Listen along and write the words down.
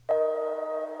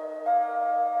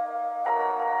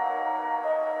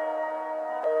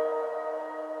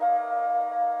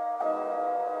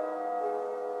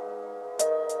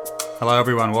Hello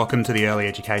everyone, welcome to the Early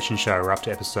Education Show. We're up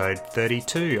to episode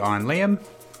 32. I'm Liam.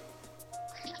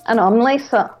 And I'm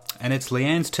Lisa. And it's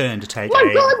Leanne's turn to take God,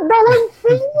 no one's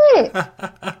seen it!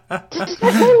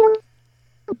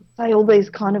 Say all these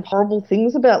kind of horrible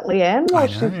things about Leanne while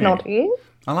she's not here.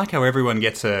 I like how everyone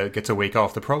gets a week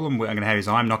off. The problem I'm going to have is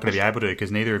I'm not going to be able to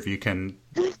because neither of you can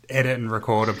edit and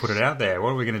record and put it out there. What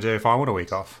are we going to do if I want a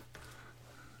week off?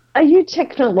 Are you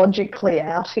technologically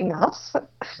outing us?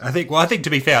 I think to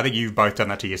be fair, I think you've both done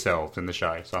that to yourselves in the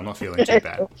show, so I'm not feeling too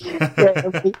bad.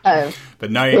 Yeah, we have.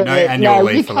 But no annual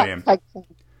leave for Liam.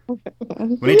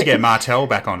 We need to get Martel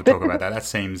back on to talk about that. That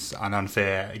seems an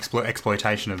unfair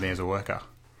exploitation of me as a worker.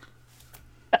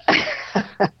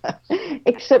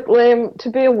 Except, Liam, to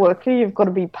be a worker, you've got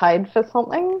to be paid for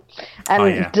something.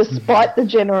 And despite the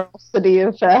generosity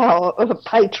of our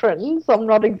patrons, I'm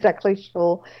not exactly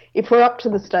sure if we're up to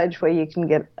the stage where you can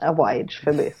get a wage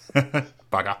for this.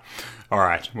 Bugger. All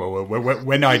right. Well,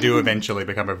 when I do eventually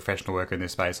become a professional worker in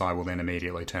this space, I will then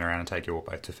immediately turn around and take you all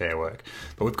both to Fair Work.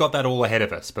 But we've got that all ahead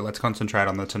of us. But let's concentrate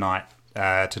on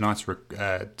tonight's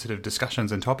sort of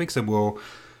discussions and topics, and we'll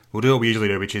do what we usually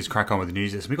do, which is crack on with the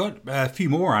news. We've got a few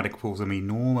more articles than we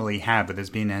normally have, but there's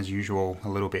been, as usual, a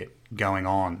little bit going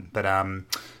on. But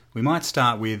we might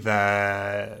start with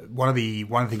one of the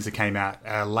things that came out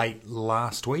late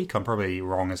last week. I'm probably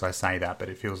wrong as I say that, but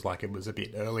it feels like it was a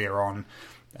bit earlier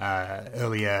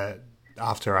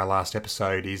after our last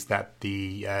episode, is that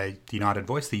the United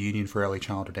Voice, the Union for Early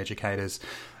Childhood Educators,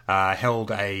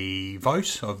 held a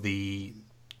vote of the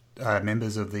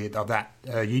members of that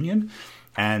union.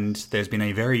 And there's been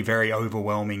a very, very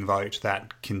overwhelming vote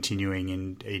that continuing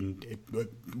in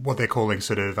what they're calling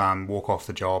sort of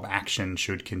walk-off-the-job action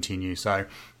should continue. So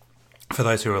for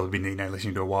those who have been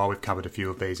listening to a while, we've covered a few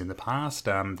of these in the past.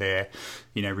 They're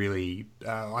really,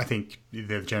 I think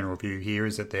the general view here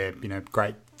is that they're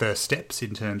great first steps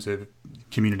in terms of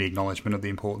community acknowledgement of the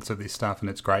importance of this stuff, and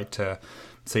it's great to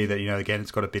see that again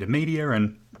it's got a bit of media,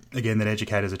 and again that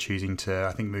educators are choosing to,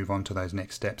 I think, move on to those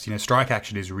next steps. Strike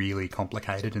action is really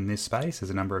complicated in this space.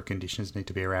 There's a number of conditions need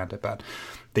to be around it, but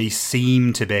these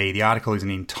seem to be, the article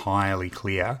isn't entirely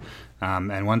clear,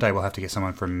 and one day we'll have to get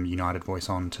someone from United Voice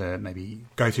on to maybe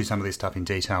go through some of this stuff in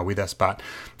detail with us, but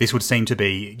this would seem to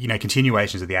be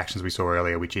continuations of the actions we saw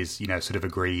earlier, which is sort of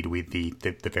agreed with the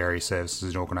various services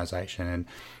and organisation,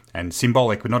 and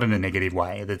symbolic, but not in a negative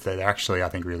way. They're actually, I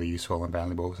think, really useful and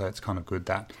valuable, so it's kind of good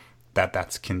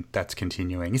that's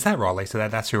continuing. Is that right, Lisa?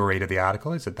 That's your read of the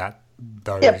article? Is it that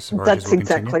those? Yep, that's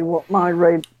exactly what my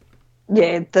read.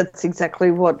 Yeah, that's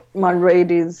exactly what my read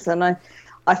is, and I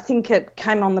think it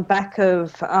came on the back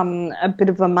of a bit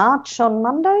of a march on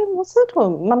Monday, was it,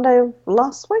 or Monday of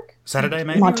last week? Saturday,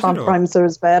 maybe. My time frames are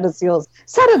as bad as yours.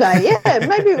 Saturday, yeah,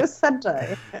 maybe it was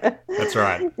Saturday. That's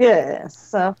right. Yeah,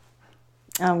 so.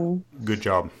 Good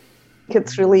job.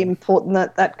 It's really important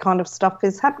that kind of stuff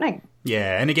is happening.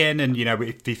 Yeah, and again,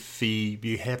 if you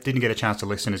didn't get a chance to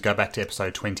listen, go back to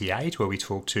episode 28 where we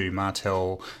talked to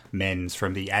Martel Menz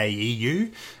from the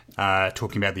AEU,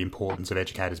 talking about the importance of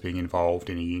educators being involved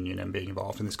in a union and being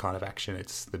involved in this kind of action.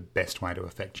 It's the best way to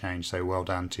affect change. So well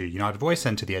done to United Voice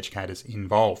and to the educators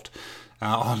involved.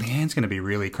 Leanne's going to be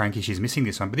really cranky. She's missing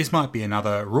this one, but this might be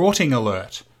another rorting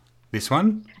alert. This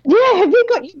one? Yeah, have you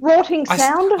got your rorting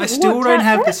sound? I still don't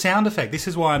have the sound effect. This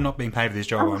is why I'm not being paid for this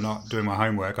job. I'm not doing my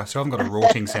homework. I still haven't got a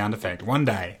rorting sound effect. One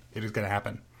day it is going to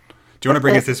happen. Do you want to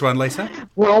bring us this one, Lisa?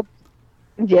 Well,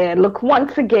 yeah, look,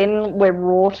 once again, we're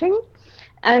rorting.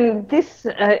 And this,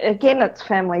 again, it's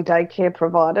family daycare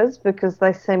providers because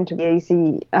they seem to be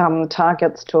easy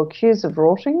targets to accuse of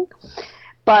rorting.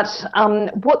 But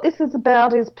what this is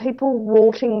about is people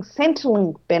rorting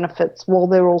Centrelink benefits while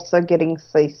they're also getting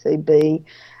CCB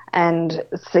and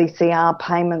CCR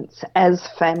payments as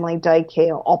family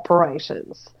daycare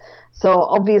operators. So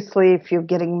obviously if you're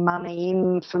getting money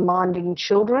in for minding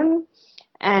children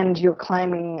and you're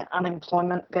claiming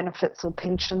unemployment benefits or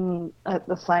pension at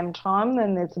the same time,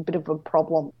 then there's a bit of a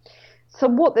problem. So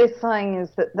what they're saying is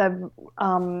that they've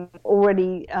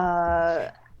already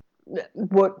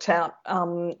worked out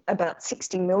about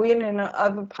 60 million in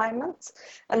overpayments,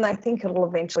 and they think it'll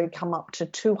eventually come up to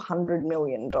 $200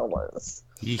 million.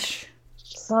 Yeesh.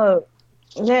 So,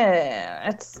 yeah,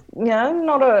 it's,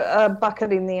 not a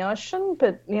bucket in the ocean,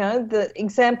 but, the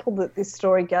example that this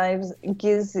story gives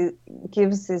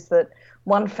is that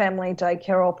one family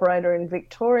daycare operator in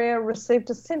Victoria received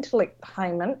a Centrelink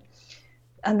payment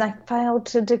and they failed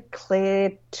to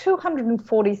declare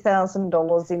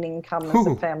 $240,000 in income as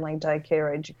a family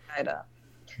daycare educator.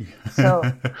 So,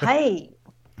 hey,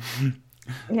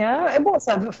 Yeah, it was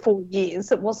over 4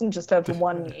 years. It wasn't just over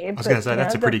 1 year. I was going to say,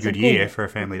 that's a pretty good year for a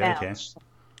family amount.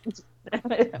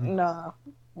 daycare. No,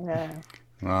 yeah.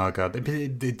 Oh, God.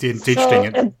 It's So,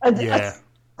 interesting. Yeah.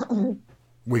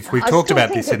 We've I talked still about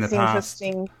think this in the it's past.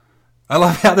 interesting. I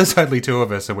love how there's only two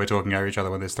of us and we're talking over each other.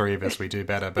 When there's three of us, we do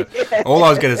better. But all I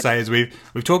was going to say is we've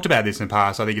talked about this in the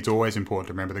past. I think it's always important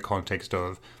to remember the context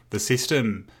of the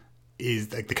system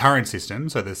is like the current system.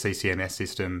 So the CCMS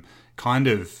system kind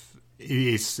of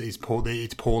is poorly,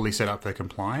 it's poorly set up for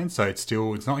compliance. So it's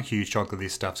not a huge shock that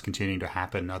this stuff's continuing to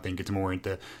happen. I think it's more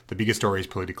into the bigger story is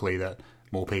politically that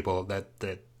more people that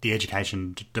the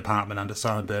education department under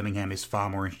Simon Birmingham is far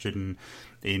more interested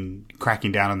in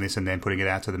cracking down on this and then putting it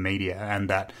out to the media, and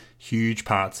that huge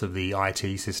parts of the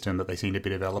IT system that they seem to be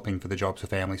developing for the Jobs for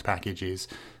Families package is,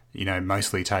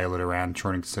 mostly tailored around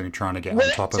trying to get on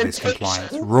top of this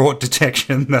compliance. Rort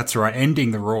detection, that's right,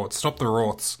 ending the rorts, stop the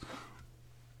rorts.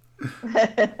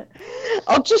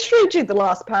 I'll just read you the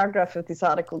last paragraph of this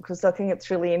article because I think it's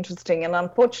really interesting, and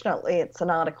unfortunately it's an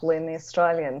article in the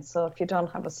Australian, so if you don't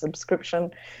have a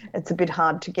subscription it's a bit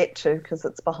hard to get to because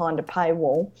it's behind a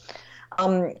paywall.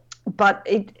 But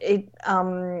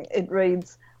it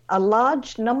reads, a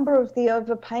large number of the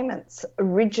overpayments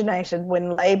originated when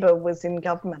Labor was in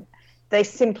government. They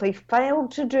simply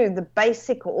failed to do the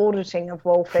basic auditing of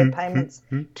welfare payments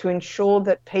to ensure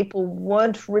that people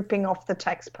weren't ripping off the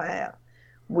taxpayer.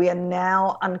 We are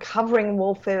now uncovering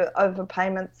welfare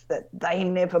overpayments that they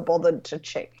never bothered to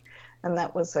check. And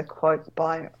that was a quote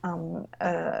by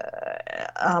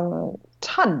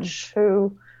Tudge,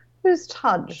 who's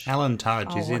Tudge? Alan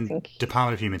Tudge is in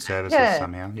Department of Human Services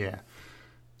somehow. Yeah.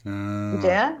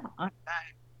 Yeah. Okay.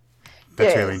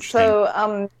 That's really interesting.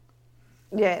 So,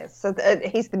 so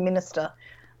he's the Minister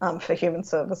for Human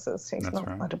Services. He's That's not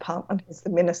right. the department, he's the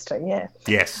Minister, yeah.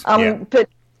 Yes. But,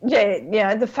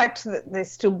 the fact that they're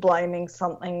still blaming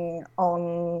something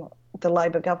on the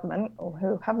Labor government, or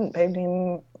who haven't been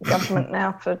in government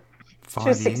now for 5 two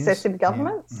years? successive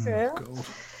governments. Yeah. Yeah.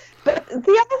 But the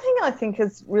other thing I think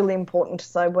is really important to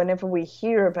say whenever we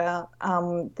hear about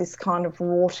this kind of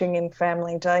rorting in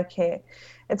family daycare,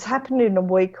 it's happened in a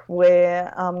week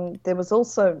where there was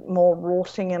also more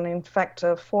rorting and, in fact,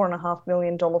 a $4.5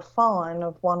 million fine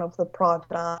of one of the private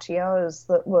RTOs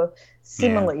that were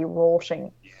similarly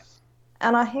rorting.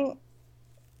 And I think,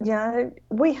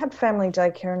 we had family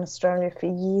daycare in Australia for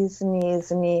years and years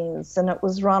and years, and it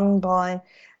was run by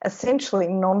essentially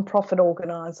non-profit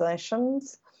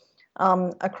organisations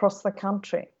across the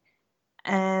country.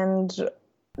 And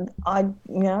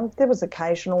there was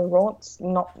occasional rorts,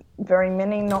 not very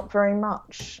many, not very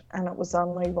much. And it was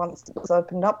only once it was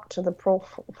opened up to the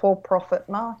for-profit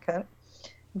market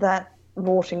that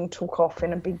rorting took off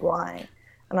in a big way.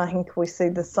 And I think we see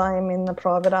the same in the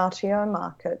private RTO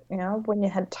market. When you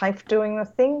had TAFE doing the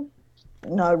thing,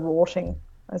 no rorting.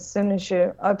 As soon as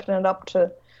you open it up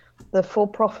to the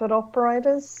for-profit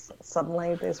operators,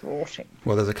 suddenly there's rorting.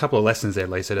 Well, there's a couple of lessons there,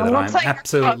 Lisa, that I'm I'm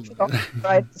absolutely...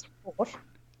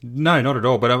 No, not at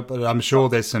all. But I'm sure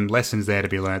there's some lessons there to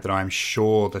be learned that I'm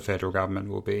sure the federal government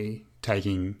will be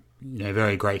taking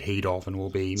very great heed of, and will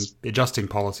be adjusting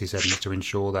policy settings to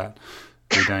ensure that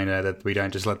we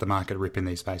don't just let the market rip in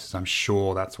these spaces. I'm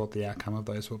sure that's what the outcome of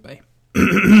those will be.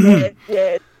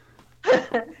 Yeah.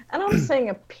 And I'm seeing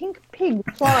a pink pig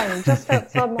flying just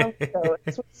outside my window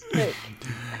as we speak.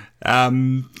 I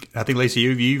think, Lisa,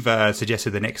 you've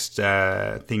suggested the next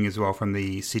thing as well from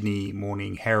the Sydney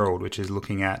Morning Herald, which is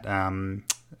looking at,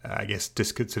 I guess,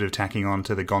 just sort of tacking on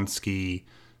to the Gonski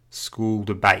school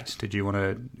debate. Did you want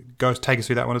to take us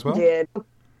through that one as well? Yeah.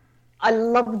 I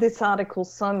love this article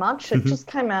so much. It just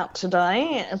came out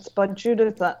today. It's by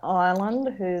Judith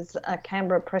Ireland, who's a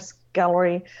Canberra Press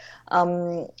Gallery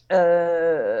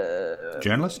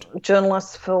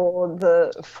journalist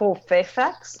for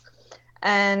Fairfax.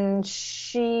 And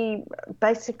she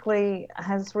basically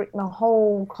has written a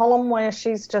whole column where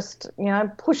she's just,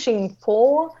 pushing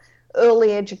for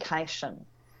early education.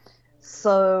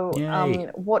 So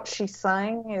what she's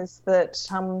saying is that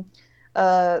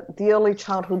the early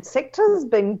childhood sector has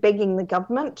been begging the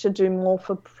government to do more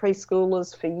for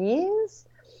preschoolers for years,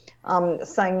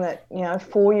 saying that,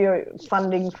 4-year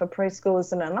funding for preschool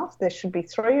isn't enough. There should be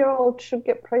 3-year-olds should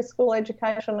get preschool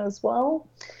education as well.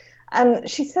 And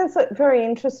she says it very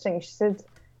interesting. She says,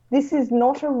 this is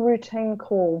not a routine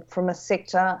call from a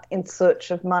sector in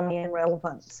search of money and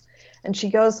relevance. And she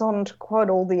goes on to quote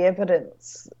all the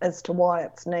evidence as to why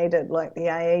it's needed, like the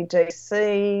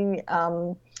AEDC,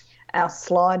 our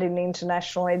slide in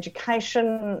international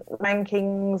education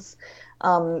rankings,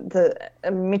 the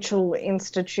Mitchell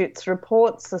Institute's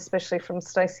reports, especially from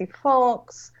Stacey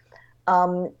Fox,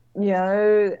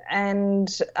 And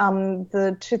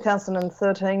the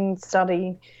 2013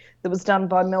 study that was done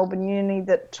by Melbourne Uni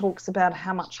that talks about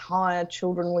how much higher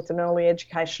children with an early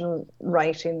education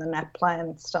rate in the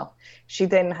NAPLAN stuff. She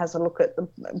then has a look at the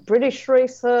British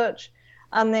research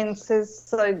and then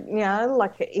says,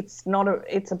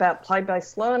 it's about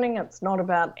play-based learning, it's not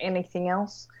about anything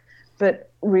else,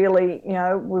 but really,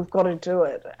 we've got to do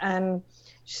it. And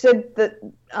she said that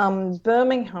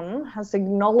Birmingham has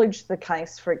acknowledged the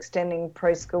case for extending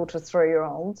preschool to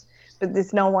 3-year-olds, but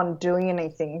there's no one doing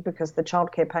anything because the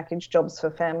childcare package, Jobs for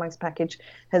Families package,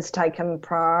 has taken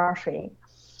priority.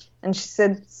 And she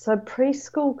said, so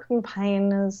preschool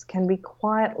campaigners can be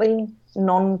quietly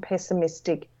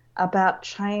non-pessimistic about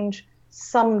change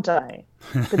someday,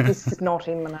 but this is not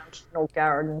imminent nor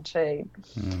guaranteed.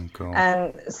 Oh, God.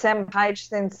 And Sam Page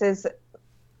then says,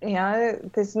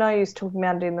 there's no use talking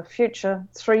about it in the future.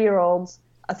 3-year-olds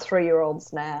are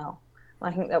 3-year-olds now.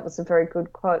 I think that was a very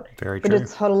good quote. Very true. But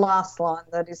it's her last line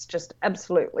that is just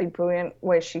absolutely brilliant,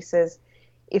 where she says,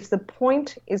 if the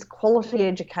point is quality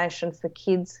education for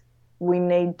kids, we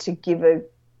need to give a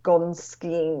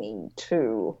Gonskini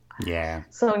too. Yeah.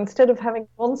 So instead of having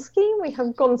Gonski, we have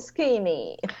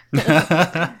Gonskini.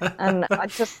 And I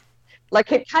just...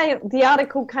 the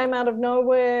article came out of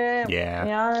nowhere.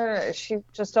 Yeah. She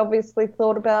just obviously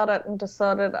thought about it and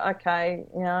decided, okay,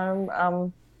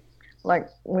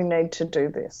 we need to do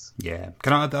this. Yeah.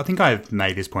 I think I've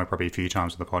made this point probably a few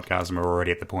times on the podcast, and we're already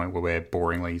at the point where I'm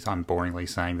boringly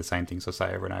saying the same things I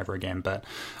say over and over again, but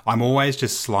I'm always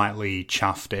just slightly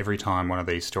chuffed every time one of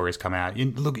these stories come out.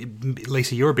 Look,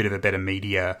 Lisa, you're a bit of a better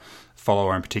media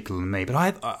follower in particular than me,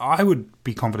 but I would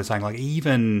be confident saying,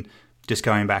 even just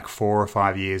going back 4 or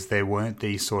 5 years, there weren't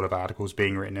these sort of articles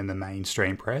being written in the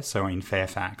mainstream press. So in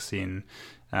Fairfax, in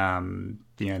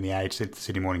in the Age, the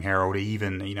Sydney Morning Herald,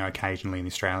 even occasionally in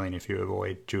the Australian, if you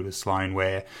avoid Judith Sloan,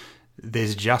 where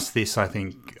there's just this, I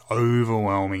think,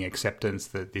 overwhelming acceptance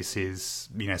that this is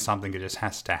something that just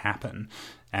has to happen,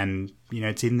 and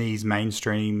it's in these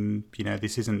mainstream.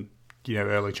 This isn't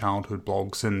early childhood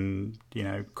blogs and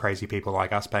crazy people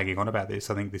like us banging on about this.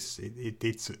 I think this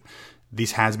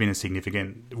has been a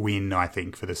significant win, I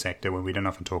think, for the sector, when we don't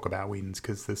often talk about wins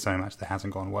because there's so much that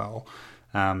hasn't gone well.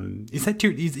 Is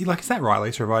that right,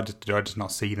 Lisa? Or did I just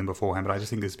not see them beforehand? But I just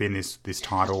think there's been this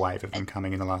tidal wave of them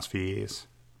coming in the last few years.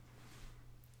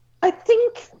 I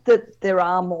think that there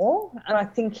are more, and I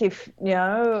think if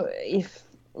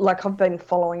I've been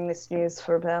following this news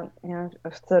for about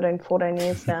 13, 14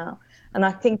 years now, and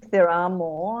I think there are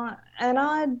more,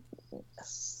 and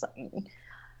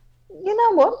you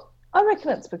know what? I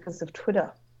reckon it's because of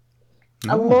Twitter.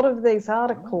 A lot of these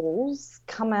articles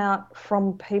come out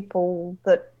from people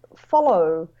that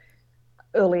follow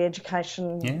early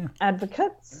education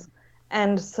advocates,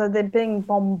 and so they're being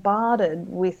bombarded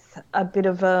with a bit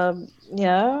of a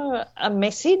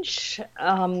message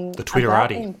the Twitterati about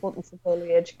the importance of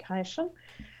early education,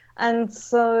 and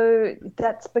so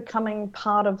that's becoming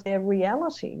part of their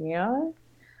reality,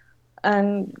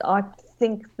 and I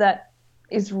think that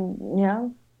is,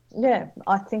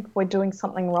 I think we're doing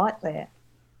something right there.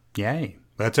 Yay.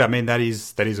 That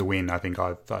is a win. I think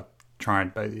I've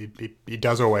tried, but it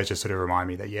does always just sort of remind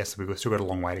me that, yes, we've still got a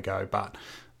long way to go, but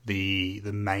the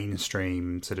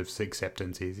mainstream sort of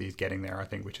acceptance is getting there, I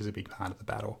think, which is a big part of the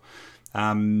battle.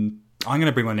 I'm going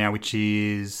to bring one now, which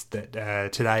is that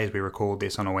today, as we record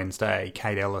this on a Wednesday,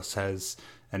 Kate Ellis has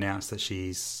announced that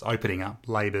she's opening up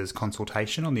Labor's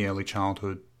consultation on the early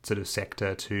childhood sort of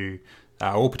sector to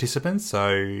all participants.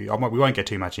 So we won't get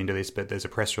too much into this, but there's a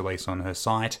press release on her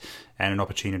site and an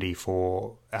opportunity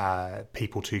for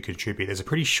people to contribute. There's a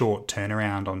pretty short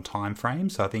turnaround on time frame,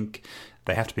 so I think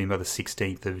they have to be by the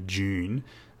 16th of June.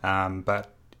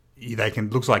 But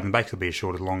looks like they can basically be as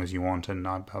short as long as you want, and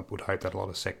I would hope that a lot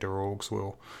of sector orgs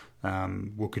will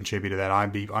contribute to that.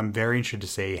 I'm very interested to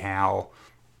see how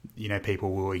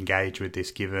people will engage with this,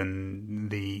 given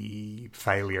the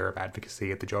failure of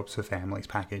advocacy at the Jobs for Families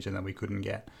package, and that we couldn't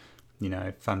get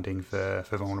funding for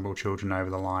vulnerable children over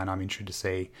the line. I'm interested to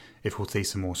see if we'll see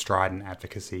some more strident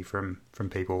advocacy from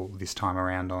people this time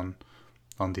around on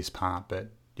this part. But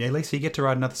yeah, Lisa, you get to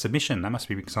write another submission. That must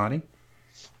be exciting.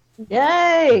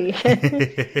 Yay!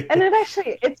 And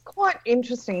it's quite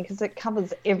interesting because it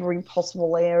covers every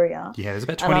possible area. Yeah, there's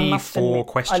about 24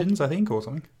 questions, I think, or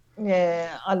something.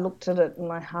 Yeah, I looked at it and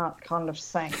my heart kind of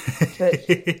sank. But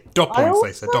dot points,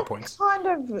 Lisa, dot points. Kind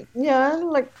of,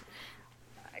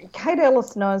 Kate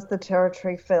Ellis knows the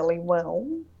territory fairly well.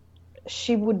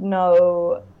 She would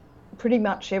know pretty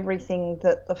much everything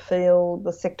that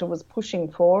the sector was pushing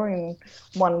for in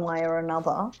one way or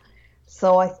another.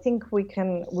 So I think we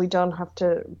don't have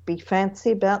to be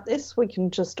fancy about this. We can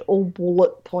just all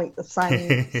bullet point the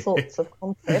same sorts of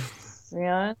concepts,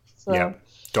 So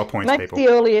dot points, maybe people. the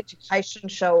early education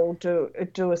show will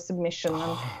do a submission,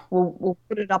 and we'll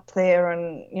put it up there,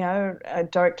 and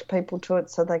direct people to it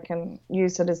so they can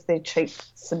use it as their cheap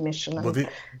submission and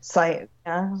say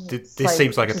this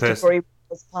seems like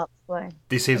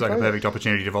This seems like a perfect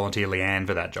opportunity to volunteer Leanne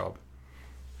for that job.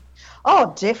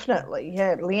 Oh, definitely.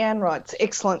 Yeah, Leanne writes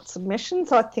excellent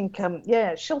submissions. I think,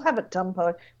 she'll have it done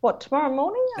by, tomorrow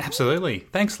morning? Absolutely.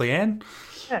 Thanks, Leanne.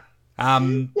 Yeah.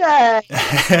 Yeah.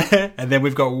 And then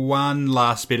we've got one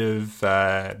last bit of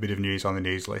news on the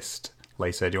news list.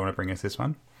 Lisa, do you want to bring us this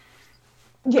one?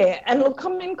 Yeah, and look,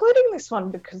 I'm including this one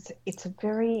because it's a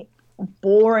very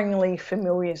boringly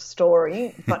familiar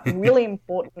story, but really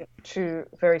important to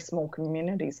very small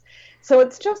communities. So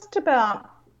it's just about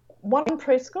one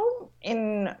preschool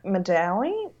in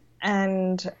Madawi,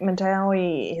 and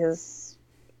Madawi is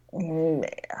in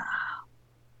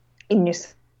New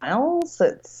South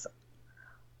Wales.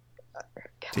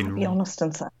 Can I be honest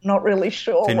and say I'm not really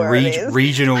sure where it is.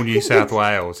 Regional New South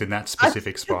Wales, in that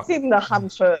specific spot. It's in the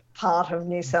Hunter part of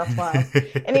New South Wales.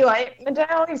 Anyway,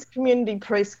 Madawi's community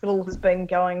preschool has been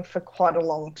going for quite a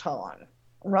long time,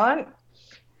 right?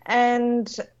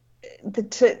 And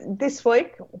this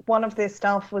week, one of their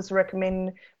staff was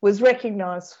recognised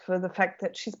for the fact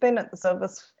that she's been at the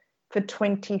service for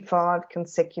 25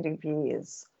 consecutive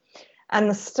years. And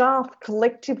the staff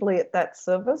collectively at that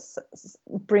service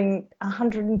bring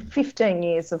 115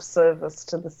 years of service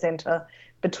to the centre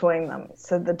between them.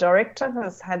 So the director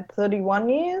has had 31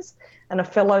 years and a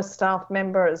fellow staff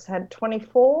member has had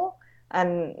 24,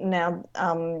 and now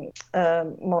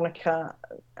Monica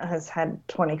has had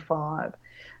 25.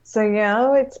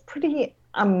 So, it's pretty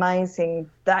amazing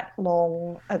that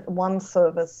long at one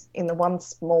service in the one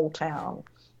small town.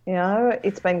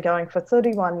 It's been going for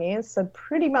 31 years, so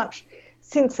pretty much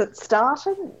since it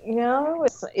started,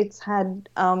 it's had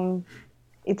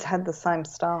the same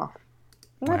staff.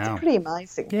 And that's pretty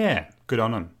amazing. Yeah, good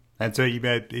on them. And so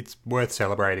it's worth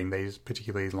celebrating these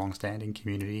particularly long-standing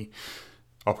community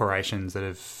operations that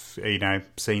have,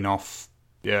 seen off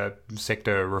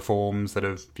sector reforms that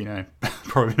have,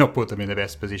 probably not put them in the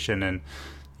best position. And,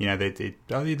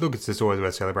 it's just always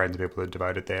worth celebrating the people that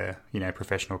devoted their,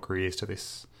 professional careers to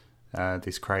this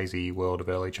crazy world of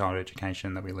early childhood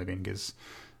education that we live in, because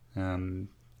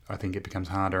I think it becomes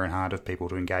harder and harder for people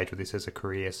to engage with this as a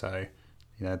career. So,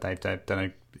 they've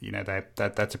done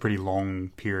that's a pretty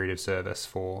long period of service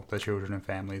for the children and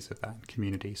families of that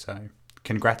community. So,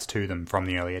 congrats to them from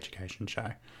the Early Education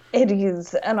Show. It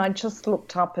is, and I just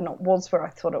looked up and it was where I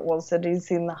thought it was. It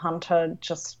is in the Hunter,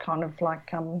 just kind of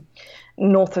like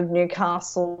north of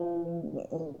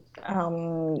Newcastle,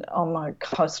 on the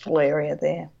coastal area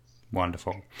there.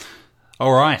 Wonderful.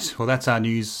 All right, well, that's our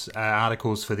news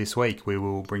articles for this week. We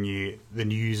will bring you the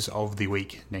news of the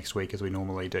week next week as we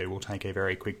normally do. We'll take a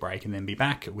very quick break and then be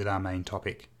back with our main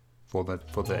topic for the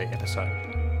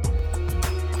episode.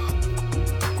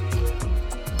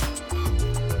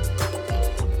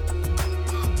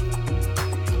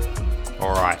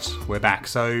 All right, we're back.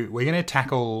 So we're going to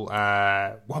tackle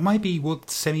what might be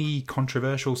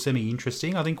semi-controversial,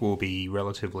 semi-interesting. I think we'll be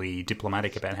relatively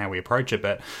diplomatic about how we approach it,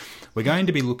 but we're going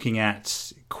to be looking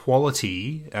at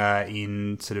quality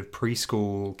in sort of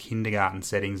preschool, kindergarten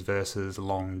settings versus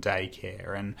long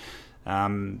daycare.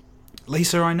 And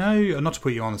Lisa, I know, not to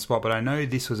put you on the spot, but I know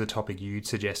this was a topic you'd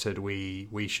suggested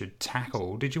we should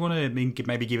tackle. Did you want to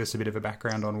maybe give us a bit of a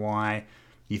background on why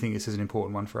you think this is an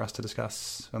important one for us to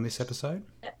discuss on this episode?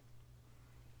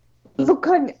 Look,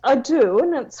 I do,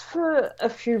 and it's for a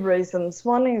few reasons.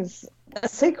 One is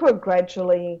ASICA are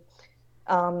gradually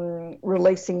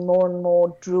releasing more and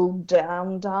more drilled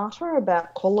down data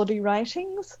about quality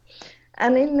ratings.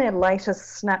 And in their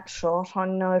latest snapshot, I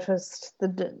noticed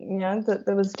that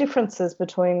there was differences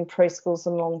between preschools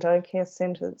and long daycare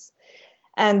centres.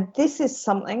 And this is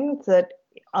something that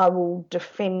I will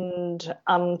defend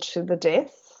unto the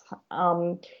death.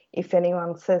 If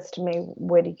anyone says to me,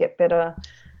 where do you get better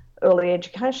early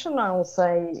education, I will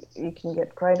say you can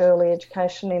get great early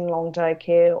education in long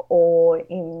daycare or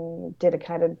in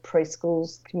dedicated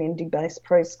preschools, community-based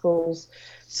preschools,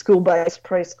 school-based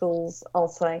preschools. I'll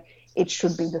say it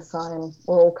should be the same.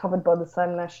 We're all covered by the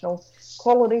same national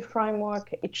quality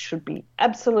framework. It should be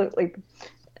absolutely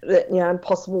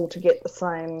possible to get the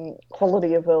same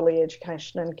quality of early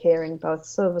education and care in both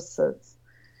services.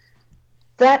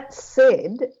 That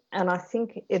said, and I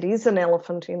think it is an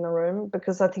elephant in the room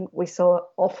because I think we so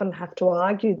often have to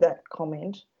argue that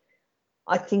comment,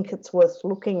 I think it's worth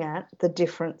looking at the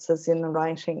differences in the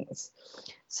ratings.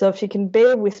 So if you can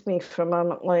bear with me for a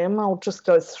moment, Liam, I'll just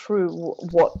go through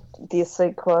what the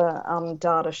ASEQA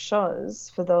data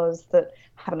shows for those that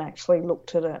haven't actually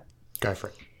looked at it. Go for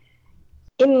it.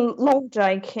 In long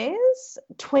day cares,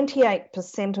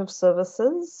 28% of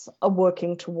services are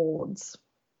working towards,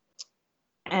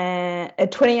 and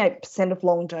 28% of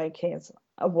long day cares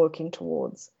are working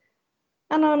towards,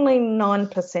 and only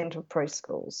 9% of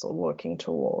preschools are working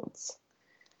towards.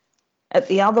 At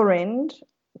the other end,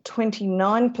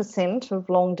 29% of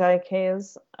long day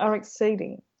cares are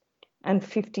exceeding, and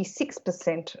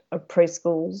 56% of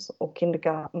preschools or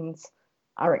kindergartens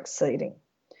are exceeding.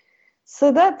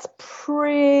 So that's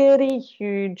pretty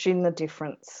huge in the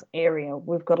difference area.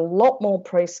 We've got a lot more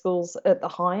preschools at the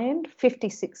high end,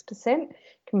 56%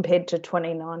 compared to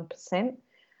 29%,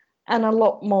 and a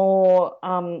lot more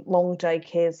long day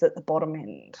cares at the bottom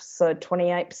end. So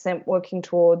 28% working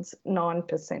towards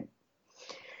 9%.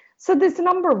 So there's a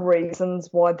number of reasons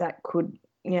why that could,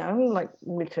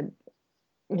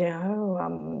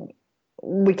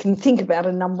 we can think about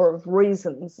a number of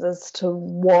reasons as to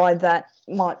why that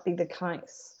might be the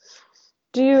case.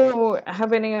 Do you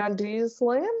have any ideas,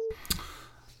 Liam?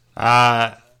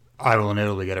 I will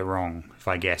inevitably get it wrong if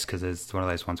I guess, because it's one of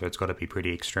those ones where it's got to be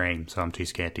pretty extreme, so I'm too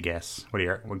scared to guess.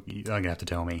 You're going to have to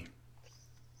tell me.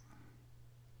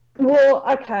 Well,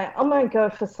 okay, I'm going to go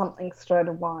for something straight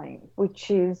away,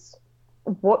 which is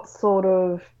what sort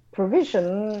of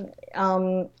provision,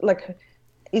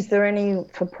 is there any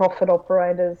for-profit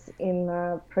operators in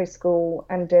the preschool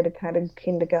and dedicated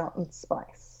kindergarten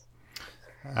space?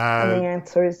 And the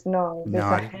answer is no. There's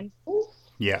a handful.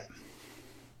 Yeah.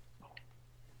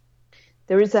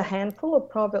 There is a handful of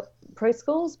private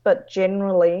preschools, but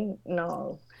generally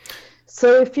no.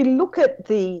 So if you look at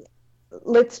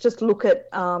let's just look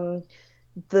at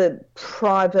the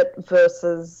private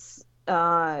versus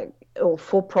or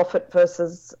for-profit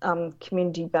versus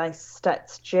community-based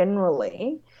stats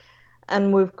generally,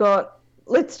 and we've got,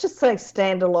 let's just say,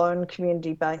 standalone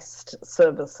community-based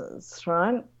services,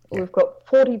 right? Yeah. We've got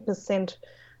 40%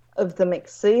 of them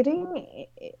exceeding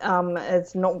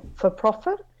as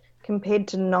not-for-profit compared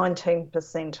to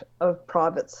 19% of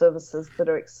private services that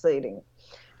are exceeding.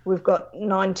 We've got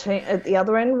at the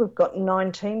other end, we've got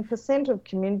 19% of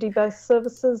community-based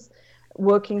services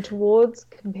working towards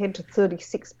compared to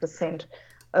 36%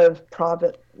 of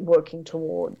private working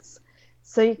towards.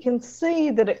 So you can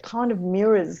see that it kind of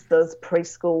mirrors those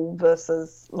preschool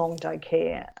versus long day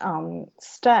care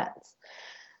stats.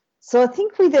 So I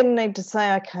think we then need to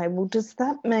say, okay, well, does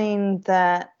that mean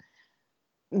that,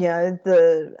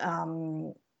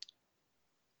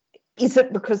 is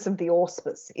it because of the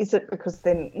auspice? Is it because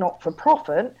they're not for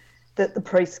profit that the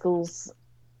preschools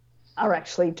are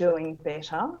actually doing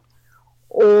better?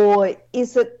 Or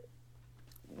is it,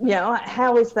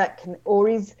 how is that, or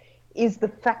is the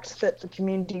fact that the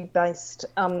community-based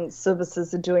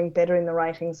services are doing better in the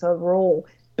ratings overall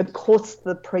because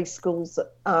the preschools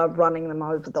are running them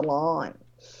over the line?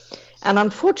 And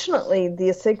unfortunately, the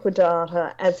ASEQA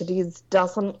data, as it is,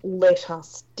 doesn't let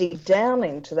us dig down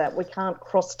into that. We can't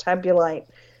cross-tabulate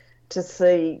to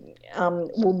see,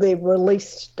 their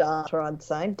released data, I'd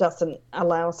say, doesn't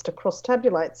allow us to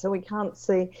cross-tabulate, so we can't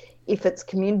see if it's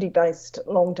community-based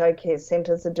long day care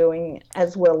centres are doing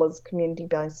as well as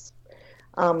community-based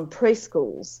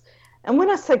preschools. And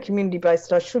when I say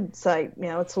community-based, I should say,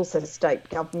 it's also state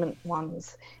government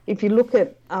ones. If you look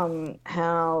at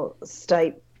how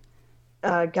state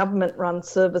government-run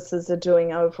services are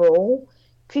doing overall,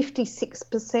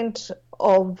 56%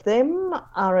 of them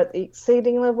are at the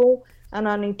exceeding level and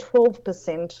only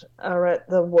 12% are at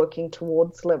the working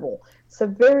towards level. So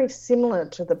very similar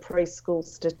to the preschool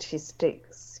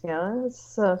statistics,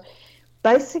 So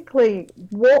basically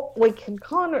what we can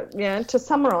kind of, to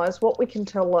summarise, what we can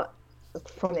tell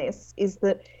from this is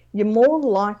that you're more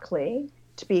likely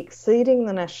to be exceeding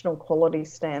the national quality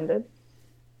standard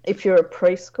if you're a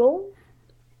preschool,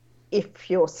 if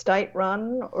you're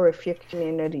state-run, or if you're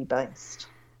community-based.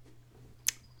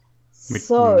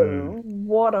 So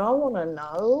what I want to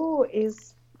know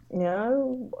is,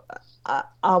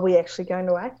 are we actually going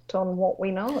to act on what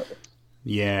we know?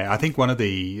 Yeah, I think one of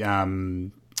the...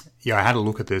 I had a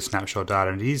look at the snapshot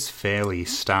data, and it is fairly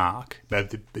stark.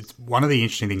 It's one of the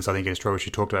interesting things, I think, in Australia, which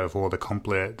you talked about before, the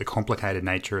complicated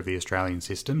nature of the Australian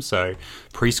system. So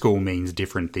preschool means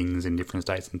different things in different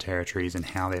states and territories, and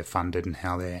how they're funded and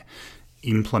how they're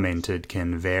implemented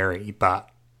can vary. But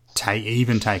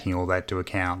even taking all that to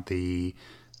account, the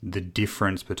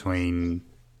difference between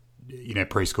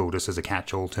preschool just as a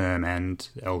catch-all term and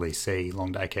LDC,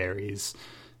 long day care, is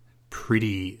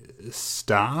pretty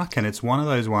stark, and it's one of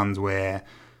those ones where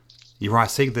you're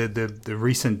right. See, the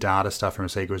recent data stuff from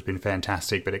SEGA has been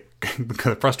fantastic, but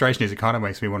the frustration is it kind of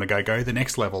makes me want to go to the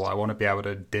next level. I want to be able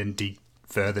to then dig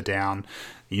further down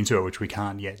into it, which we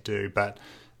can't yet do. But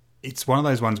it's one of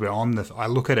those ones where I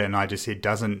look at it and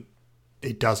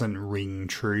it doesn't ring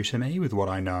true to me with what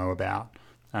I know about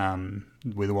the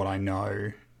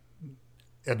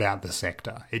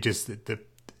sector. It just the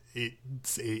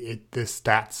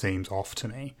stat seems off to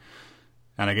me.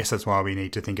 And I guess that's why we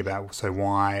need to think about, so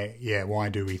why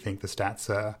do we think the stats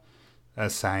are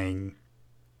saying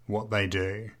what they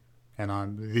do?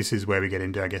 And this is where we get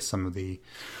into, I guess, some of the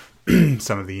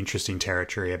interesting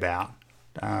territory about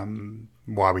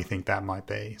why we think that might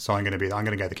be. So I'm going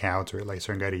to go the coward's route,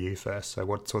 Lisa, and go to you first. So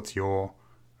what's your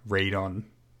read on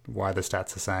why the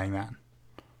stats are saying that?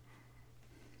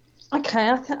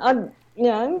 Okay,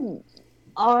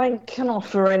 I can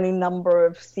offer any number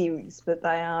of theories, but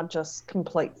they are just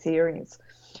complete theories.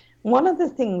 One of the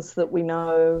things that we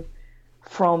know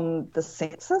from the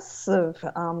census of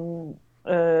the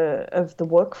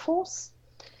workforce,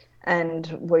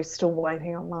 and we're still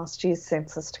waiting on last year's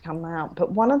census to come out,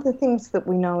 but one of the things that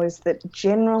we know is that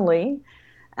generally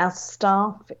our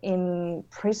staff in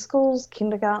preschools,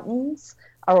 kindergartens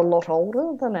are a lot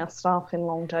older than our staff in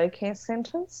long daycare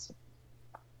centres.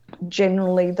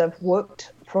 Generally, they've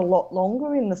worked for a lot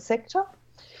longer in the sector,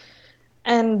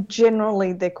 and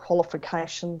generally their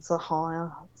qualifications are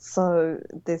higher. So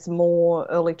there's more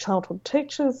early childhood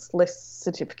teachers, less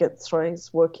Certificate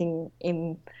 3s working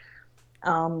in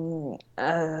our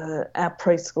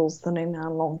preschools than in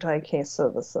our long daycare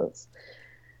services.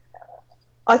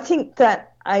 I think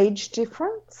that age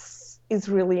difference is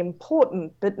really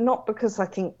important, but not because I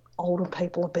think older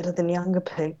people are better than younger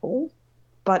people,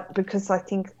 but because I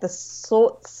think the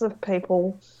sorts of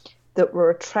people that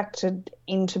were attracted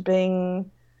into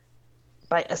being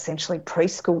essentially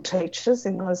preschool teachers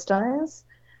in those days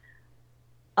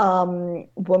were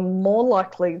more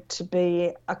likely to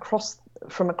be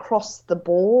from across the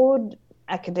board,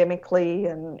 academically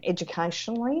and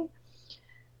educationally.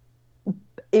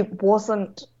 It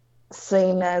wasn't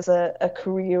seen as a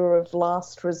career of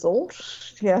last resort.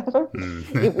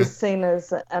 It was seen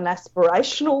as an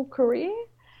aspirational career.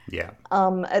 Yeah.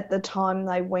 At the time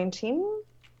they went in,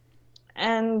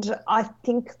 and I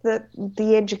think that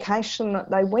the education that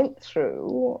they went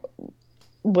through,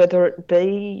 whether it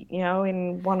be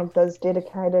in one of those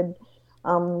dedicated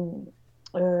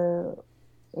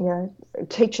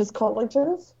teachers'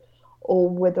 colleges, or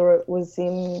whether it was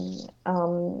in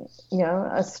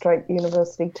a straight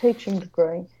university teaching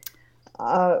degree,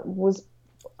 was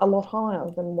a lot higher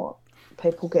than what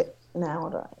people get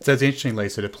nowadays. So it's interesting,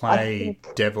 Lisa, to play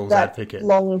devil's advocate.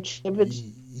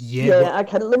 Longevity.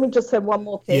 Okay, let me just say one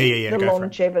more thing. The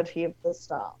longevity of the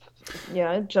staff.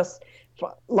 Just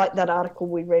like that article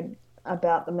we read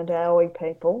about the Madawi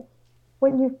people.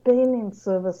 When you've been in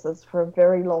services for a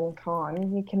very long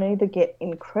time, you can either get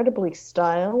incredibly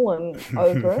stale and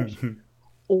over it,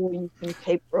 or you can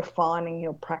keep refining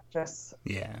your practice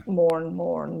more and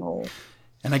more and more.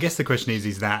 And I guess the question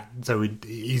is that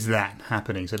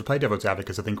happening? So to play devil's advocate,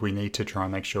 because I think we need to try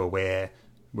and make sure we're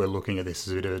looking at this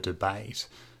as a bit of a debate.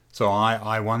 So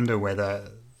I wonder whether,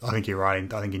 I think you're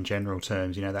right, I think in general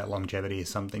terms, that longevity is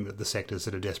something that the sector's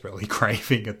sort of desperately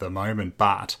craving at the moment.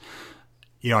 But,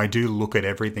 I do look at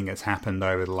everything that's happened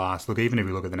over the last, even if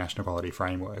we look at the National Quality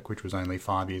Framework, which was only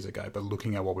 5 years ago, but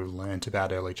looking at what we've learnt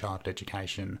about early childhood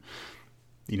education,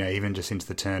 even just since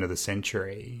the turn of the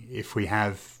century, if we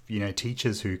have,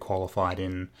 teachers who qualified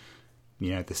in,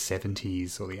 the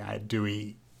 70s or the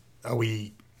 80s, are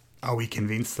we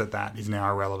convinced that is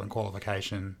now a relevant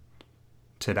qualification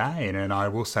today? And I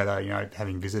will say that,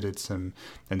 having visited some,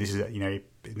 and this is, in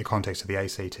the context of the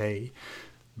ACT,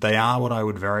 they are what I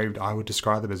would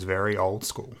describe them as very old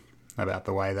school about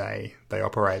the way they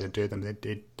operate and do them.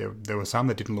 There were some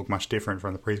that didn't look much different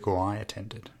from the preschool I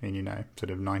attended in, sort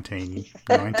of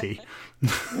 1990.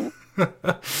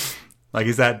 Like,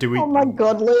 is that, do we... Oh my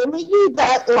God, Liam, are you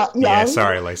that young? Yeah,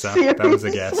 sorry, Lisa. Seriously? That was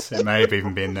a guess. It may have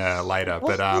even been later,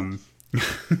 but...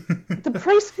 The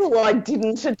preschool I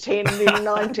didn't attend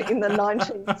in the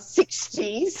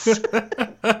 1960s.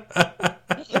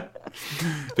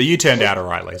 But you turned out all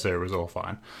right, Lisa. It was all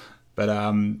fine. But,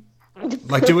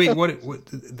 do we...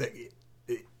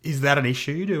 is that an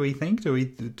issue, do we think? Do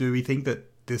we think that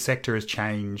the sector has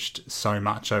changed so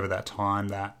much over that time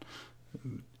that...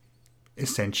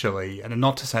 essentially, and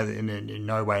not to say that in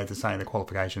no way to saying the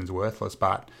qualification is worthless,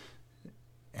 but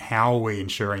how are we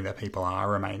ensuring that people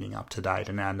are remaining up to date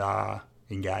and are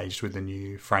engaged with the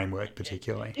new framework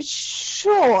particularly.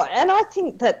 Sure, and I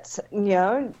think that,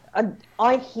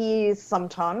 I hear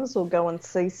sometimes or go and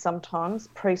see sometimes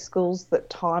preschools that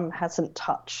time hasn't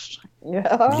touched.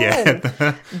 Yeah,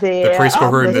 the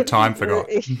preschool room that time forgot.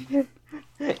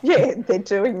 Yeah, they're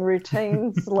doing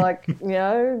routines like,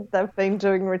 they've been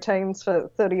doing routines for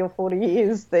 30 or 40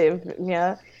 years. They've,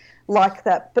 like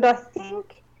that. But I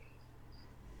think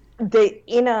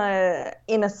in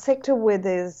a sector where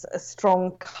there's a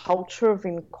strong culture of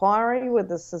inquiry, where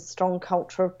there's a strong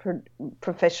culture of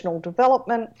professional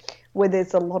development, where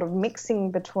there's a lot of mixing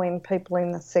between people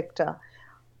in the sector,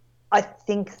 I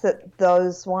think that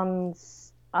those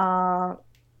ones are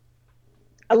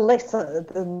lesser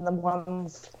than the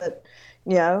ones that,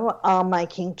 are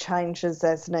making changes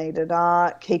as needed,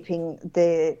 are keeping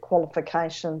their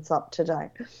qualifications up to date.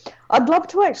 I'd love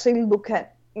to actually look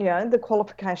at the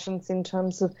qualifications in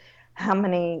terms of how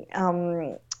many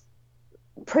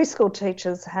preschool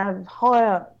teachers have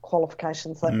higher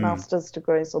qualifications like master's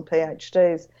degrees or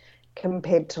PhDs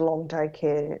compared to long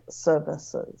daycare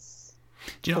services.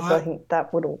 Because I think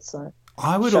that would also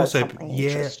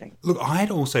interesting. Look, I'd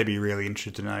also be really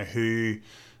interested to know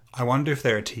I wonder if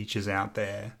there are teachers out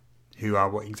there who are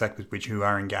who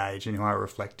are engaged and who are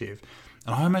reflective.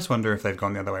 And I almost wonder if they've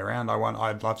gone the other way around.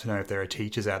 I'd love to know if there are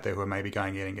teachers out there who are maybe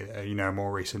getting a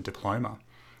more recent diploma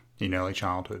in early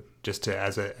childhood, just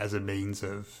as a means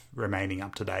of remaining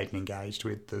up to date and engaged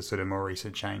with the sort of more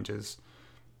recent changes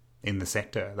in the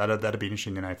sector. That'd be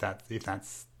interesting to know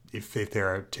if there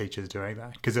are teachers doing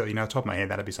that, because off the top of my head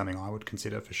that'd be something I would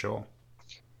consider for sure.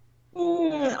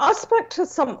 I spoke to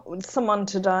someone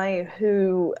today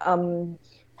who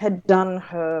had done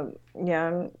her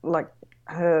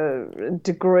her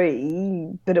degree,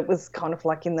 but it was kind of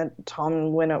like in the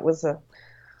time when it was a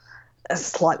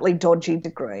slightly dodgy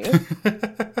degree.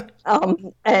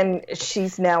 And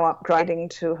she's now upgrading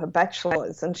to her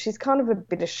bachelor's, and she's kind of a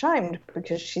bit ashamed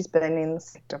because she's been in the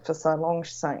sector for so long.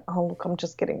 She's saying, "Oh, look, I'm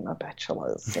just getting my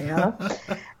bachelor's,"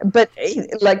 But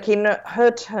like in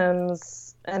her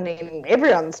terms and in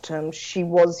everyone's terms, she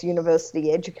was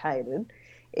university educated.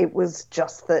 It was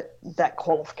just that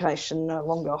qualification no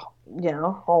longer,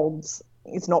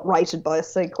 is not rated by a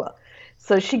CEQA.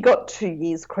 So she got 2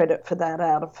 years credit for that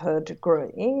out of her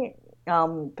degree,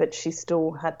 but she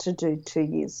still had to do 2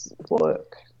 years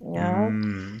work,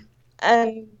 And,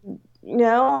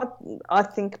 I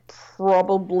think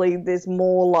probably there's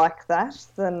more like that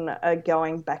than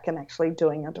going back and actually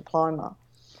doing a diploma.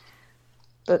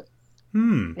 But,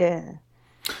 yeah.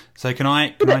 So can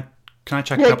I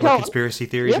chuck a couple of conspiracy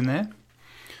theories in there?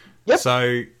 Yep. So,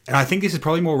 and I think this is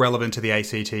probably more relevant to the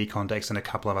ACT context than a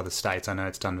couple of other states. I know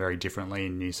it's done very differently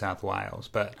in New South Wales,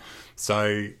 but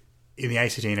so in the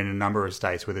ACT and in a number of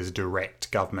states where there's direct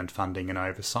government funding and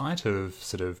oversight of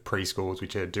sort of preschools,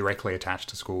 which are directly attached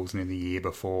to schools and in the year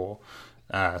before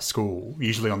school,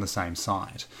 usually on the same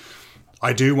site.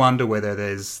 I do wonder whether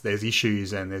there's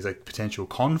issues and there's a potential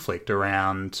conflict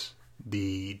around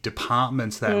the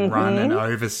departments that run and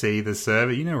oversee the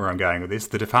service. You know where I'm going with this.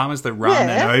 The departments that run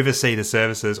and oversee the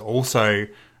services also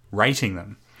rating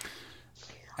them.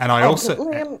 And I also...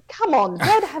 Liam, come on,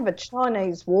 don't have a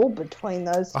Chinese wall between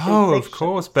those two Oh, sections. of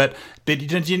course. But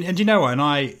you know what? And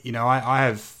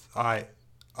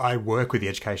I work with the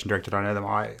education director. I know them.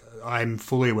 I'm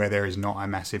fully aware there is not a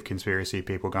massive conspiracy of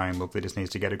people going, look, there just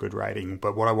needs to get a good rating.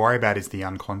 But what I worry about is the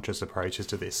unconscious approaches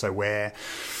to this. So where,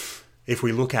 if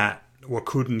we look at what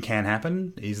could and can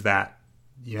happen, is that,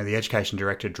 the education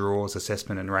director draws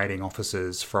assessment and rating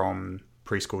officers from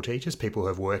preschool teachers, people who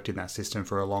have worked in that system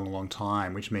for a long, long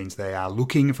time, which means they are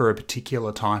looking for a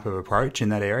particular type of approach in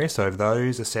that area. So if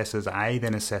those assessors are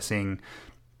then assessing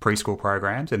preschool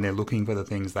programs and they're looking for the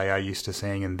things they are used to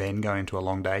seeing and then go into a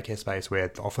long daycare space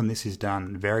where often this is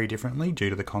done very differently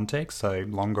due to the context, so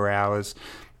longer hours,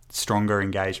 stronger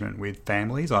engagement with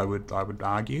families, I would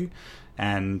argue,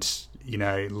 and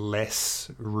less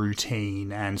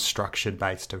routine and structured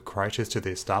based approaches to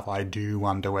this stuff. I do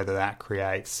wonder whether that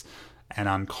creates an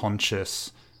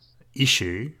unconscious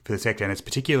issue for the sector, and it's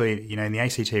particularly, in the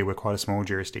ACT we're quite a small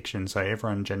jurisdiction, so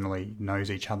everyone generally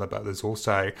knows each other, but there's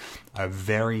also a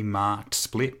very marked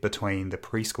split between the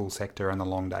preschool sector and the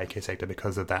long daycare sector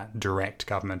because of that direct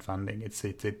government funding. It's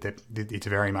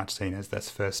very much seen as this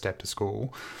first step to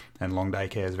school, and long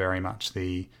daycare is very much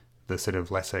the sort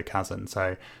of lesser cousin.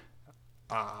 So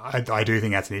I do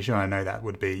think that's an issue, and I know that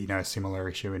would be a similar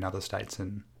issue in other states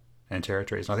and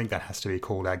territories. And I think that has to be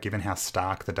called out given how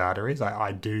stark the data is.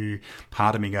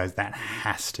 Part of me goes, that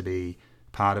has to be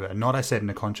part of it. Not, I said, in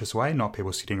a conscious way, not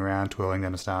people sitting around twirling their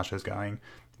moustaches going,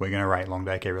 we're going to rate long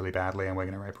daycare really badly and we're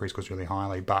going to rate preschools really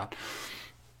highly. But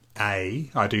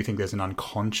I do think there's an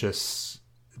unconscious,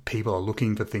 people are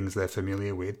looking for things they're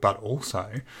familiar with, but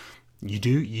also you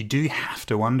do have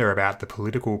to wonder about the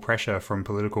political pressure from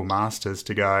political masters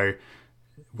to go,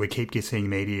 we keep seeing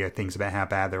media things about how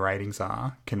bad the ratings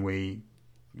are.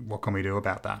 What can we do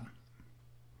about that?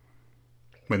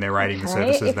 When they're rating the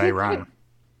services they run.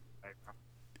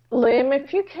 Liam,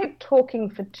 if you keep talking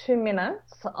for 2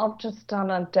 minutes, I've just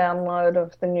done a download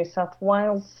of the New South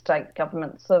Wales state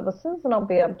government services, and I'll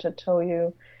be able to tell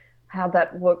you how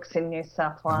that works in New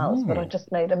South Wales. But I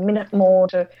just need a minute more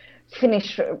to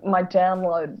finish my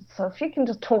download. So if you can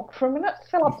just talk for a minute,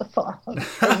 fill up the silence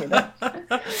for a minute.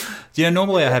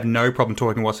 Normally I have no problem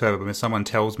talking whatsoever, but when someone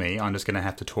tells me, I'm just going to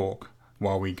have to talk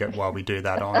while we do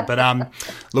that on. But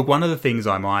look, one of the things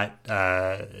I might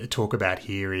talk about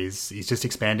here is just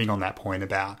expanding on that point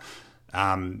about.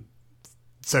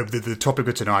 So the topic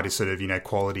of tonight is sort of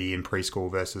quality in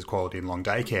preschool versus quality in long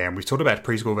daycare, and we've talked about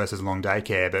preschool versus long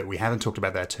daycare, but we haven't talked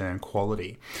about that term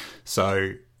quality.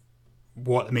 So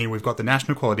we've got the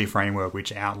National Quality Framework,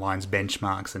 which outlines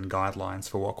benchmarks and guidelines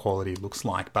for what quality looks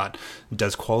like, but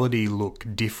does quality look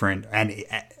different, and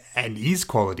is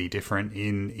quality different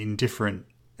in different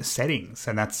settings?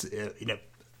 And that's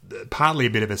partly a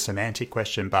bit of a semantic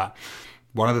question, but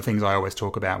one of the things I always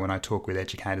talk about when I talk with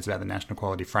educators about the National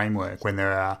Quality Framework, when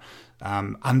there are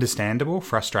understandable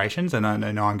frustrations, and I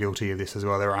know I'm guilty of this as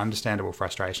well, there are understandable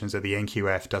frustrations that the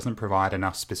NQF doesn't provide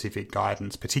enough specific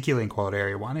guidance, particularly in Quality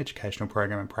Area 1, educational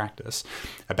program and practice,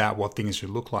 about what things should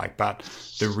look like. But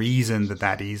the reason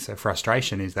that is a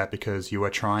frustration is that because you are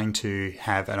trying to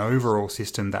have an overall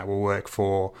system that will work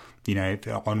for,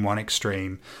 on one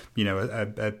extreme,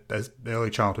 a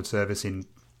early childhood service in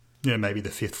maybe the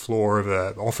 5th floor of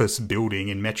an office building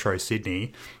in Metro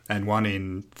Sydney, and one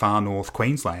in far north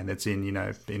Queensland that's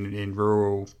in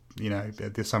rural,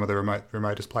 some of the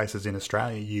remotest places in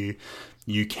Australia.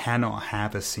 You cannot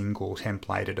have a single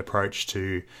templated approach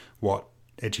to what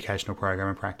educational program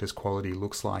and practice quality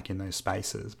looks like in those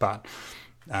spaces. But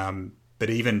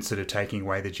even sort of taking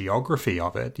away the geography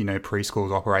of it,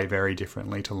 preschools operate very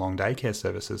differently to long daycare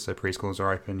services. So preschools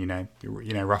are open,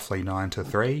 roughly 9 to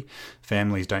 3.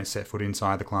 Families don't set foot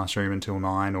inside the classroom until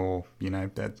 9 or,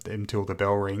 until the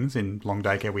bell rings. In long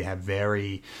daycare, we have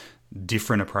very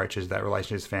different approaches to that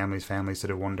relationships. Families sort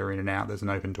of wander in and out. There's an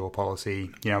open door policy.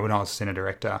 When I was a centre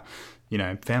director,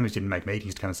 families didn't make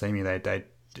meetings to come and see me. They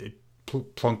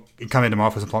come into my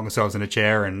office and plonk themselves in a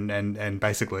chair and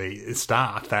basically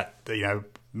start that.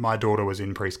 My daughter was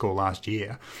in preschool last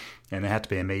year, and there had to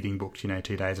be a meeting booked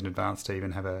 2 days in advance to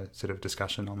even have a sort of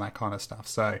discussion on that kind of stuff.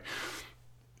 So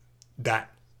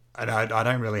that, and I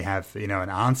don't really have an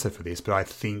answer for this, but I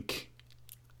think,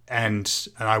 and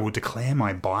I will declare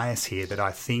my bias here, that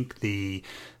I think the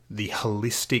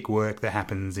holistic work that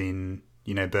happens in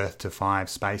birth to 5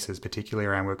 spaces, particularly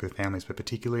around work with families, but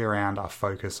particularly around our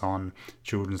focus on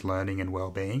children's learning and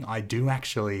well-being, I do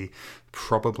actually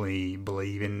probably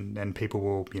believe in, and people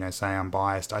will, say I'm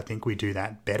biased, I think we do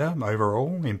that better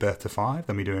overall in birth to 5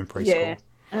 than we do in preschool.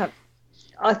 Yeah,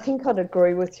 I think I'd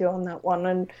agree with you on that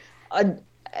one. And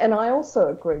I also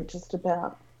agree just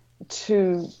about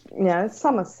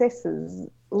some assessors,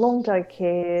 long day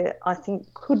care, I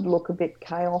think could look a bit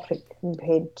chaotic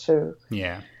compared to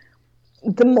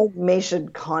the more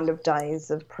measured kind of days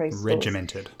of preschool.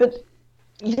 Regimented. But,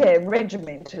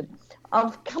 regimented.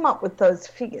 I've come up with those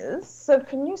figures. So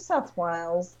for New South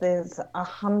Wales, there's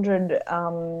 100,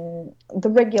 the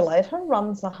regulator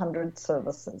runs 100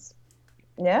 services,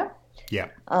 Yeah.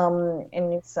 In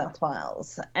New South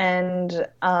Wales. And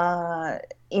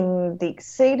in the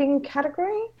exceeding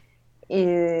category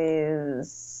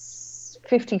is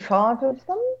 55 of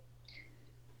them.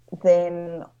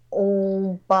 Then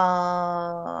all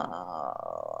bar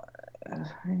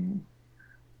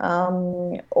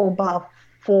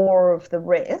 4 of the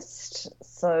rest,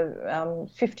 so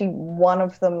 51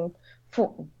 of them,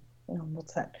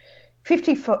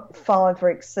 55 are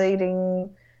exceeding,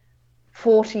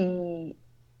 40,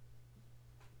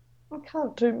 I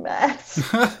can't do maths,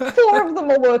 4 of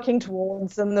them are working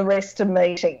towards and the rest are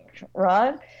meeting,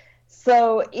 right?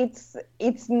 So it's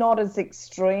not as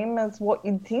extreme as what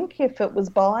you'd think if it was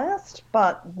biased,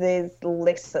 but there's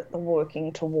less at the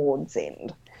working towards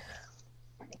end.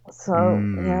 So,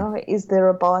 is there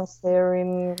a bias there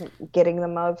in getting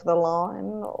them over the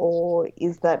line, or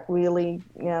is that really,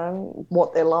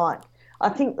 what they're like? I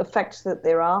think the fact that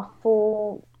there are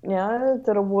 4,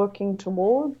 that are working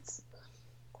towards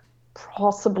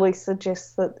possibly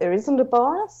suggests that there isn't a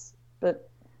bias, but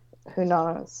who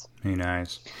knows? Who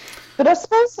knows? But I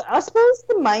suppose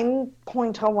the main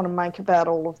point I want to make about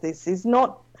all of this is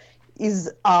not,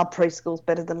 are preschools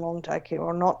better than long day care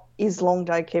or not? Is long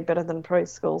day care better than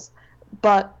preschools?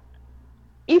 But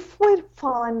if we're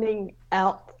finding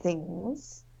out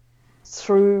things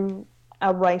through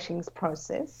our ratings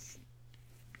process,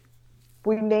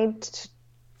 we need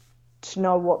to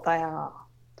know what they are.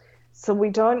 So we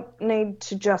don't need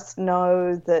to just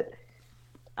know that,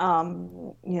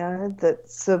 that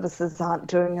services aren't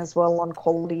doing as well on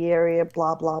quality area,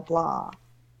 blah, blah, blah.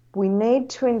 We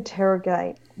need to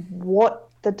interrogate what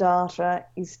the data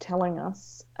is telling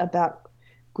us about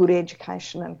good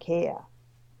education and care.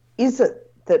 Is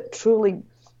it that truly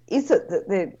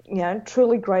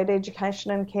great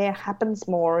education and care happens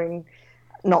more in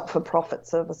not-for-profit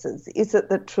services? Is it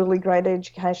that truly great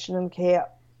education and care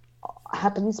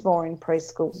happens more in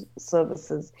preschool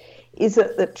services? Is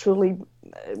it that truly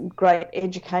great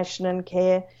education and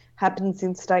care happens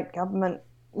in state government,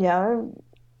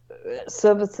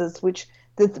 services, which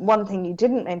the one thing you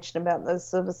didn't mention about those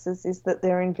services is that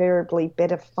they're invariably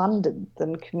better funded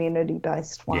than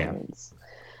community-based ones.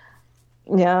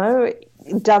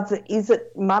 Is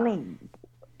it money?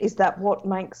 Is that what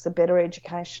makes a better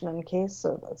education and care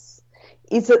service?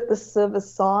 Is it the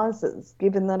service sizes,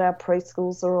 given that our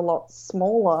preschools are a lot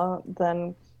smaller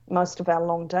than most of our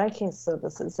long daycare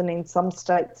services, and in some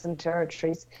states and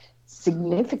territories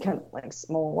significantly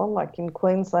smaller, like in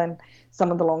Queensland, some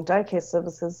of the long daycare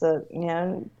services are,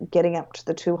 getting up to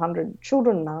the 200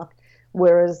 children mark,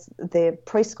 whereas their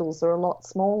preschools are a lot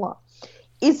smaller.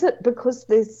 Is it because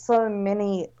there's so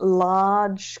many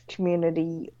large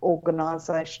community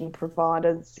organisation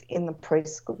providers in the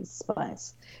preschool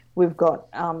space? We've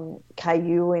got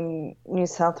KU in New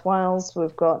South Wales.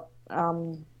 We've got,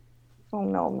 I'm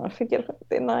going to forget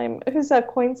their name. Who's our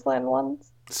Queensland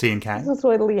ones? C&K. This is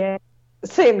where Leanne.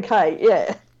 C&K,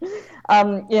 yeah.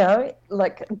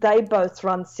 They both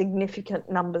run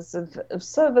significant numbers of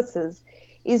services.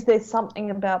 Is there something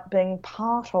about being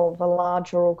part of a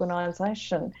larger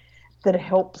organisation that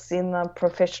helps in the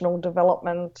professional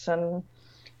development and,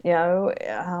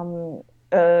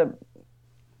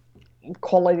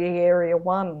 quality area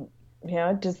one?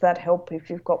 Does that help if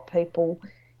you've got people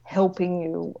helping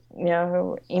you,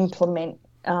 implement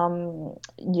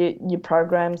your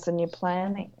programs and your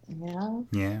planning?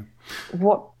 Yeah.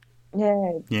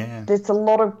 Yeah. There's a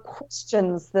lot of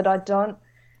questions that I don't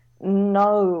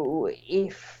know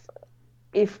if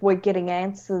we're getting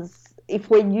answers, if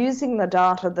we're using the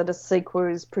data that a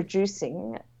CEQA is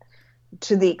producing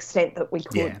to the extent that we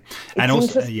could. Yeah, and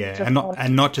also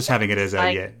and not just having it as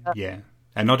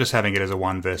and not just having it as a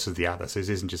one versus the other. So this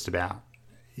isn't just about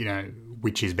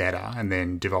which is better and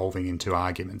then devolving into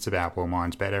arguments about, well,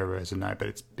 mine's better versus no.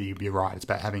 But you're right. It's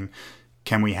about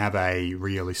can we have a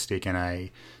realistic and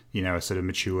a sort of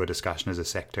mature discussion as a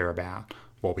sector about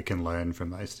what we can learn from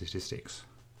those statistics.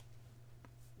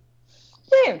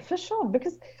 Yeah, for sure,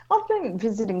 because I've been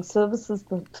visiting services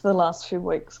for the last few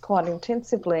weeks quite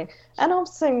intensively, and I've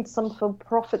seen some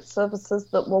for-profit services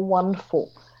that were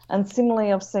wonderful. And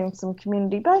similarly, I've seen some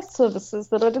community-based services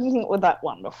that I didn't think were that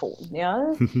wonderful,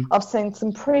 I've seen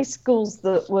some preschools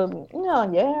that were,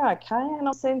 okay, and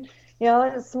I've seen,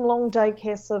 some long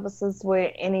daycare services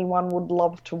where anyone would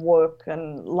love to work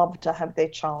and love to have their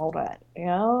child at,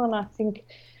 and I think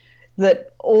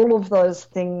that all of those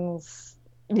things,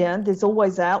 there's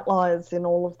always outliers in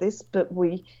all of this, but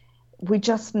we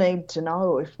just need to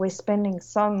know if we're spending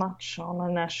so much on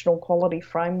a national quality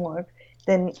framework,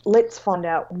 then let's find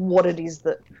out what it is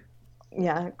that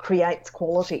creates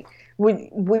quality. We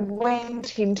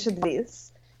went into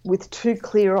this with two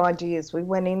clear ideas. We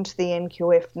went into the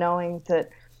NQF knowing that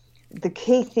the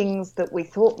key things that we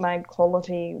thought made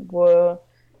quality were,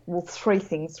 well, three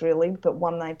things really, but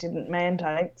one they didn't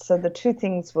mandate. So the two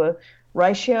things were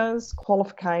ratios,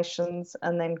 qualifications,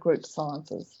 and then group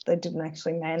sizes. They didn't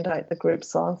actually mandate the group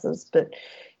sizes, but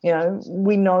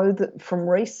we know that from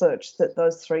research that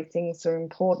those three things are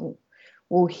important.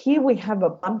 Well, here we have a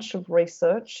bunch of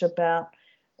research about,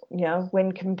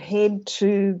 when compared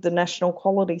to the national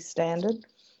quality standard,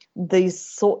 these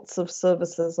sorts of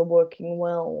services are working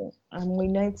well, and we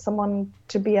need someone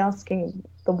to be asking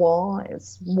the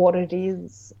whys, what it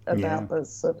is about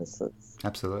those services.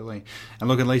 Absolutely. And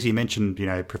look, at least you mentioned,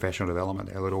 professional development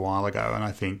there a little while ago, and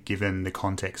I think given the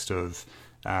context of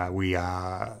we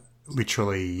are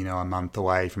literally, a month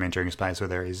away from entering a space where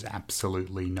there is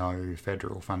absolutely no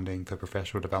federal funding for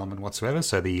professional development whatsoever.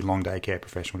 So the Long Day Care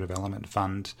Professional Development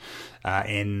Fund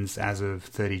ends as of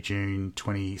 30 June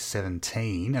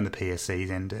 2017, and the PSCs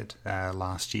ended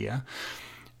last year.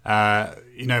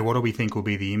 What do we think will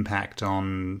be the impact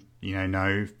on,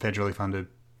 no federally funded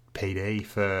PD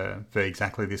for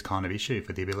exactly this kind of issue,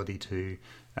 for the ability to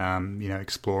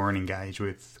explore and engage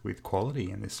with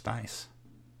quality in this space.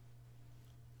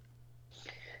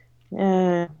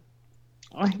 Yeah,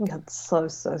 I think it's so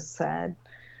sad.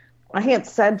 I think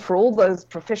it's sad for all those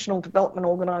professional development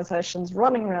organisations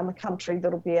running around the country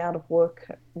that'll be out of work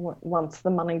once the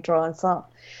money dries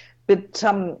up. But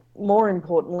more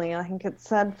importantly, I think it's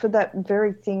sad for that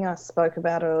very thing I spoke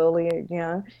about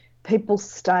earlier, people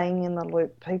staying in the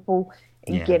loop, people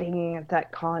getting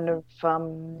that kind of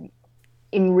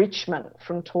enrichment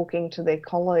from talking to their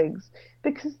colleagues,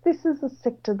 because this is a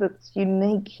sector that's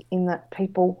unique in that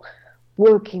people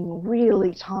work in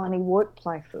really tiny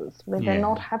workplaces where they're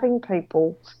not having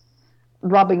people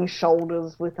rubbing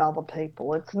shoulders with other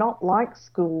people. It's not like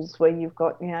schools where you've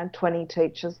got 20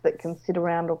 teachers that can sit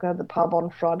around or go to the pub on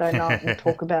Friday night and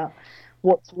talk about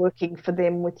what's working for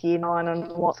them with Year 9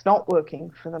 and what's not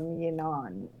working for them Year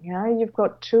 9. You've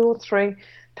got 2 or 3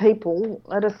 people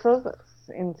at a service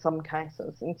in some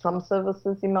cases. In some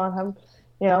services you might have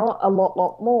a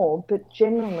lot more, but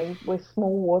generally we're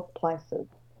small workplaces.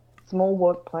 Small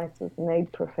workplaces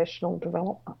need professional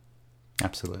development.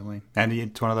 Absolutely. And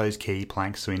it's one of those key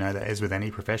planks, we know that as with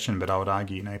any profession, but I would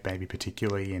argue, maybe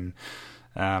particularly in,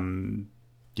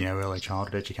 early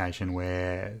childhood education,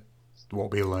 where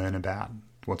what we learn about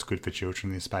what's good for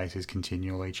children in this space is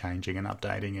continually changing and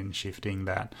updating and shifting,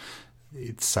 that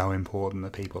it's so important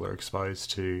that people are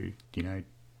exposed to,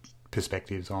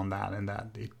 perspectives on that, and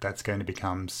that's going to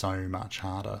become so much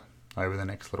harder over the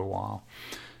next little while,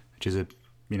 which is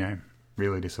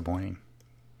really disappointing.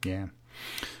 Yeah.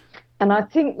 And I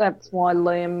think that's why,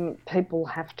 Liam, people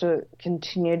have to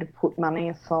continue to put money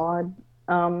aside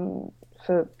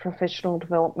for professional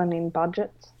development in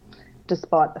budgets,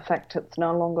 despite the fact it's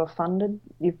no longer funded.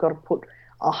 You've got to put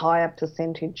a higher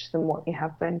percentage than what you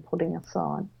have been putting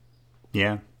aside.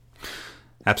 Yeah,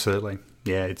 absolutely.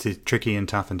 Yeah, it's tricky and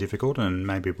tough and difficult, and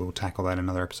maybe we'll tackle that in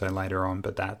another episode later on,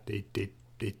 but I think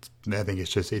it's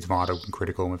vital and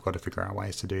critical, and we've got to figure out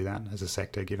ways to do that as a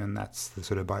sector, given that's the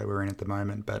sort of boat we're in at the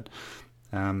moment. But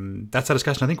that's our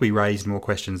discussion. I think we raised more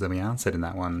questions than we answered in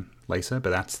that one, Lisa, but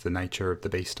that's the nature of the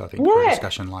beast, I think, for a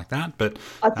discussion like that. But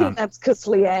I think that's because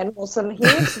Leanne wasn't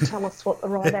here to tell us what the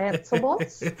right answer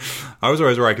was. I was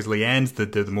always worried because Leanne's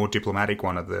the more diplomatic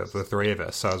one of the three of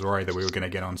us, so I was worried that we were going to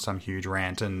get on some huge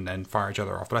rant and fire each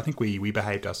other off. But I think we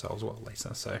behaved ourselves well,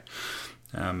 Lisa, so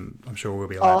I'm sure we'll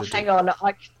be allowed to hang on.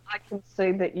 I can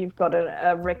see that you've got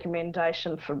a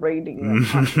recommendation for reading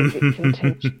that might be a bit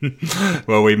contentious.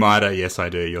 Well, we might. Yes, I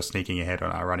do. You're sneaking ahead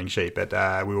on our running sheet. But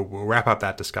we'll wrap up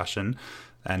that discussion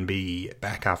and be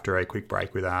back after a quick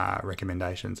break with our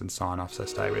recommendations and sign off, so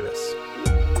stay with us.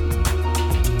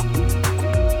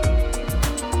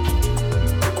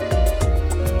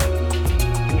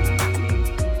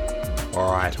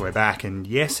 All right, we're back, and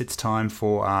yes, it's time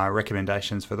for our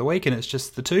recommendations for the week, and it's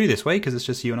just the two this week because it's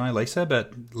just you and I, Lisa.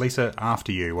 But Lisa,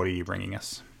 after you, what are you bringing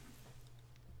us?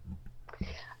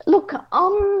 Look,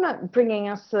 I'm bringing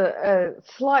us a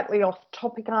slightly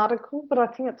off-topic article, but I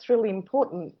think it's really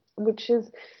important, which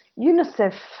is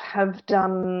UNICEF have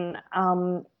done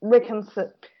reckons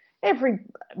that every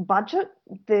budget,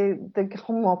 the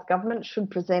Commonwealth Government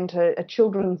should present a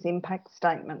children's impact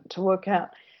statement to work out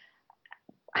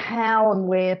how and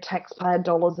where taxpayer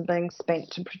dollars are being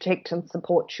spent to protect and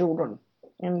support children,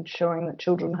 ensuring that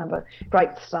children have a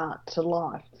great start to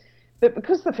life. But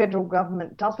because the federal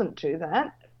government doesn't do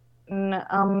that, then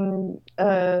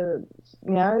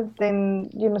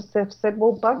UNICEF said,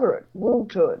 well, bugger it, we'll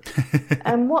do it.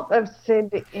 And what they've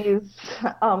said is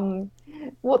for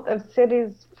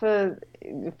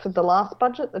the last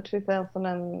budget, the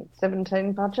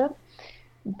 2017 budget,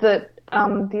 that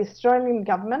the Australian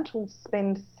government will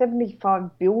spend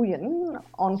 $75 billion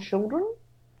on children,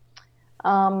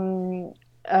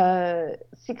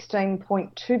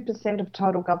 16.2% of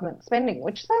total government spending,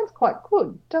 which sounds quite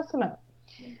good, doesn't it?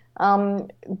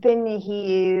 Then you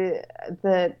hear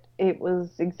that it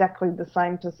was exactly the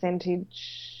same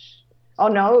percentage. Oh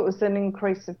no, it was an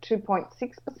increase of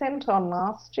 2.6% on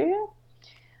last year,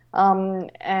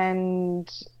 and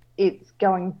it's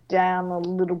going down a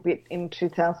little bit in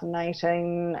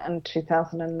 2018 and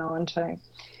 2019.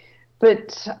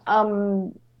 But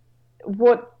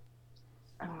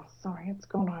it's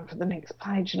gone over the next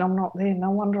page and I'm not there. No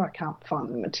wonder I can't find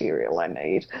the material I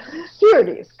need. Here it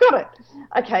is. Got it.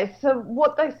 Okay, so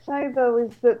what they say, though,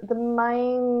 is that the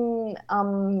main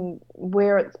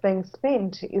where it's being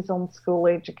spent is on school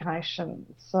education.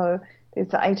 So there's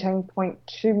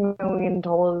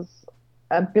 $18.2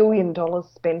 billion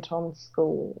spent on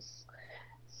schools.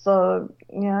 So,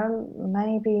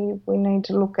 maybe we need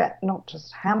to look at not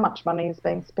just how much money is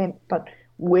being spent, but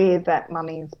where that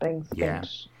money is being spent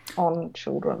on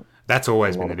children. That's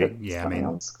always been the big,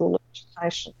 on school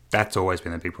education. That's always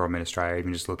been a big problem in Australia.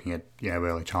 Even just looking at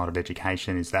early childhood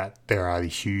education, is that there are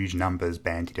these huge numbers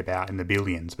bandied about in the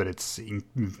billions, but it's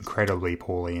incredibly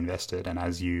poorly invested. And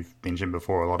as you've mentioned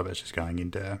before, a lot of it's just going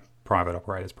into private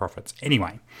operators' profits.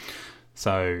 Anyway,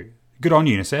 so good on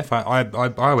UNICEF. I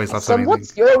always love something. So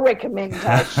what's your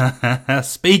recommendation?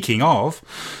 Speaking of,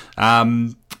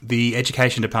 the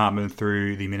Education Department,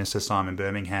 through the Minister Simon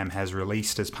Birmingham, has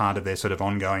released, as part of their sort of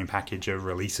ongoing package of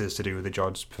releases to do with the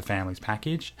Jobs for Families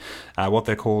package, what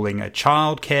they're calling a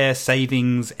childcare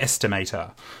savings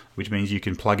estimator, which means you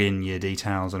can plug in your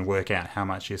details and work out how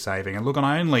much you're saving. And look,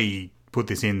 I only put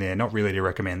this in there not really to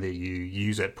recommend that you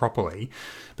use it properly,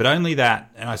 but only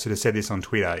that, and I sort of said this on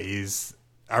Twitter, is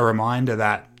a reminder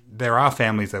that there are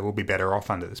families that will be better off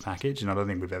under this package, and I don't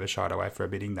think we've ever shied away from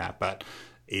admitting that, but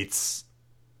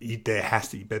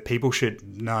but people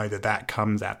should know that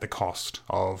comes at the cost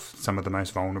of some of the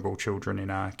most vulnerable children in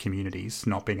our communities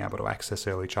not being able to access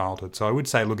early childhood. So I would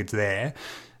say, look, it's there.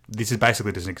 This is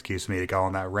basically just an excuse for me to go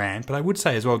on that rant, but I would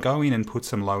say as well, go in and put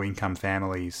some low-income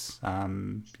families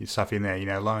stuff in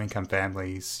there. Low-income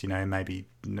families, maybe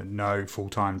no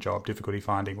full-time job, difficulty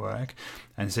finding work,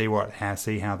 and see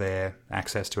how their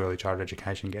access to early childhood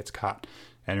education gets cut.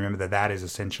 And remember that is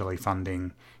essentially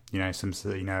funding, some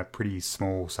pretty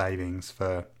small savings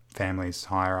for families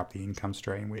higher up the income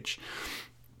stream, which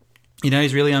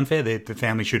is really unfair. The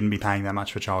family shouldn't be paying that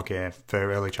much for childcare,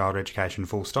 for early childhood education,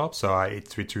 full stop. So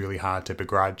it's really hard to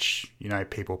begrudge,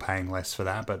 people paying less for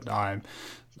that. But I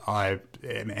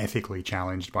am ethically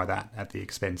challenged by that at the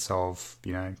expense of,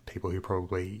 people who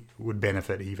probably would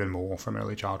benefit even more from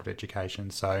early childhood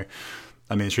education. So,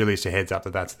 it's really just a heads up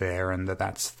that that's there, and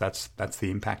that's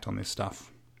the impact on this stuff.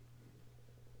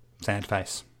 Sad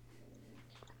face.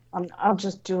 I'm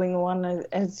just doing one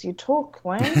as you talk,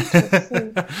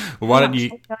 Leanne. Why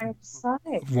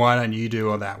don't you do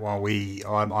all that while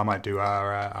I might do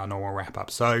our normal wrap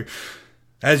up. So,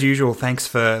 as usual, thanks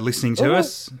for listening to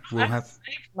us. We'll have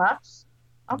much.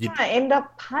 I'm going to end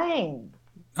up paying.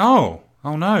 Oh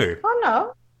no. Oh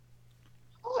no.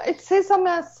 Oh, it says I'm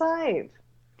going to save.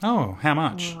 Oh, how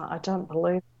much? I don't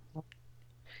believe it.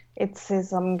 It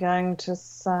says I'm going to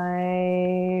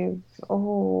save,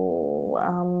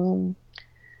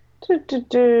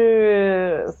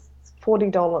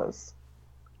 $40.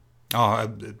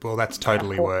 Oh, well, that's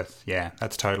totally worth,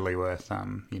 that's totally worth,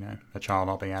 a child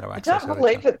not being able to access. I don't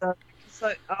believe it, though.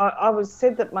 So I was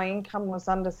said that my income was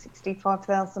under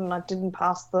 65,000 and I didn't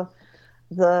pass the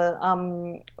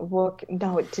work.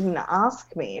 No, it didn't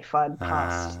ask me if I'd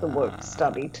passed the work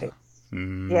study test.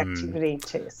 The activity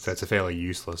test. So it's a fairly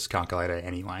useless calculator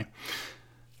anyway.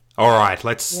 All right,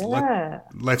 let's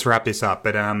wrap this up.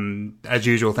 But as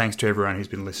usual, thanks to everyone who's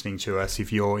been listening to us.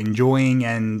 If you're enjoying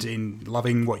and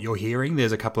loving what you're hearing,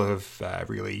 there's a couple of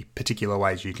really particular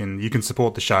ways you can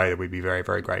support the show that we'd be very,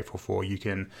 very grateful for. You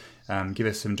can give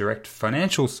us some direct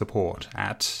financial support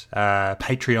at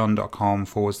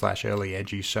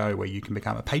patreon.com/earlyeducationshowwhere where you can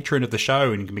become a patron of the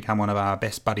show and you can become one of our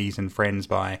best buddies and friends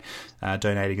by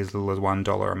donating as little as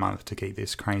 $1 a month to keep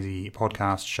this crazy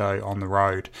podcast show on the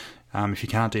road. If you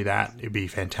can't do that, it'd be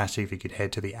fantastic if you could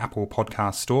head to the Apple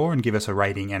Podcast Store and give us a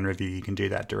rating and review. You can do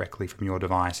that directly from your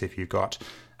device if you've got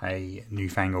a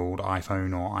newfangled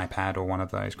iPhone or iPad or one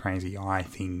of those crazy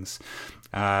things.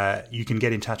 You can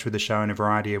get in touch with the show in a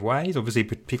variety of ways. Obviously,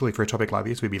 particularly for a topic like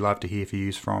this, we'd be love to hear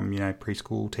views from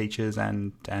preschool teachers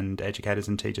and educators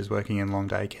and teachers working in long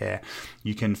day care.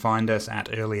 You can find us at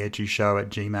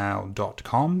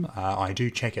earlyeducationshow@gmail.com. I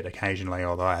do check it occasionally,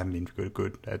 although I haven't been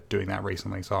good at doing that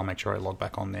recently, so I'll make sure I log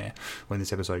back on there when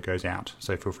this episode goes out.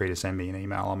 So feel free to send me an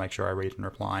email. I'll make sure I read and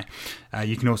reply.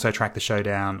 You can also track the show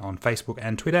down on Facebook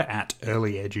and Twitter at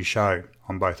earlyeducationshowwhen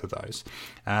on both of those.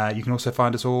 You can also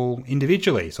find us all individually.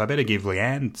 So I better give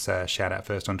Leanne a shout out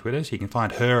first on Twitter. So you can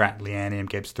find her at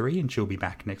LeanneMGebs3 and she'll be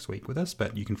back next week with us.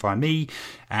 But you can find me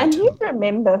at... And you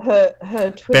remember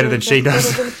her Twitter better than she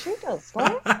does. Better than she does,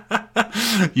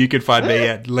 right? You can find me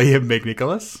at Liam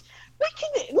McNicholas. We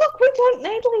don't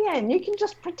need Leanne. You can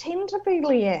just pretend to be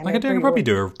Leanne. I can probably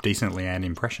do a decent Leanne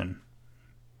impression.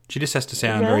 She just has to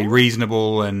sound very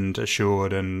reasonable and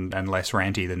assured and less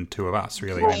ranty than two of us,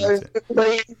 really.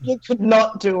 You could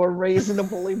not do a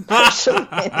reasonable impression.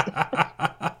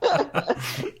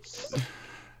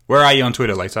 Where are you on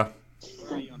Twitter, Lisa?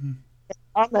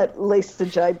 I'm at Lisa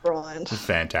J. Bryant.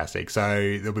 Fantastic.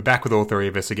 So they'll be back with all three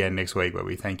of us again next week, but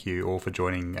we thank you all for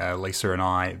joining Lisa and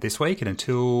I this week. And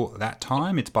until that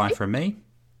time, it's bye from me.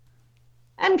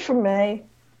 And from me.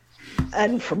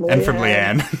 And from Leanne. And from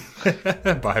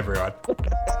Leanne. Bye, everyone.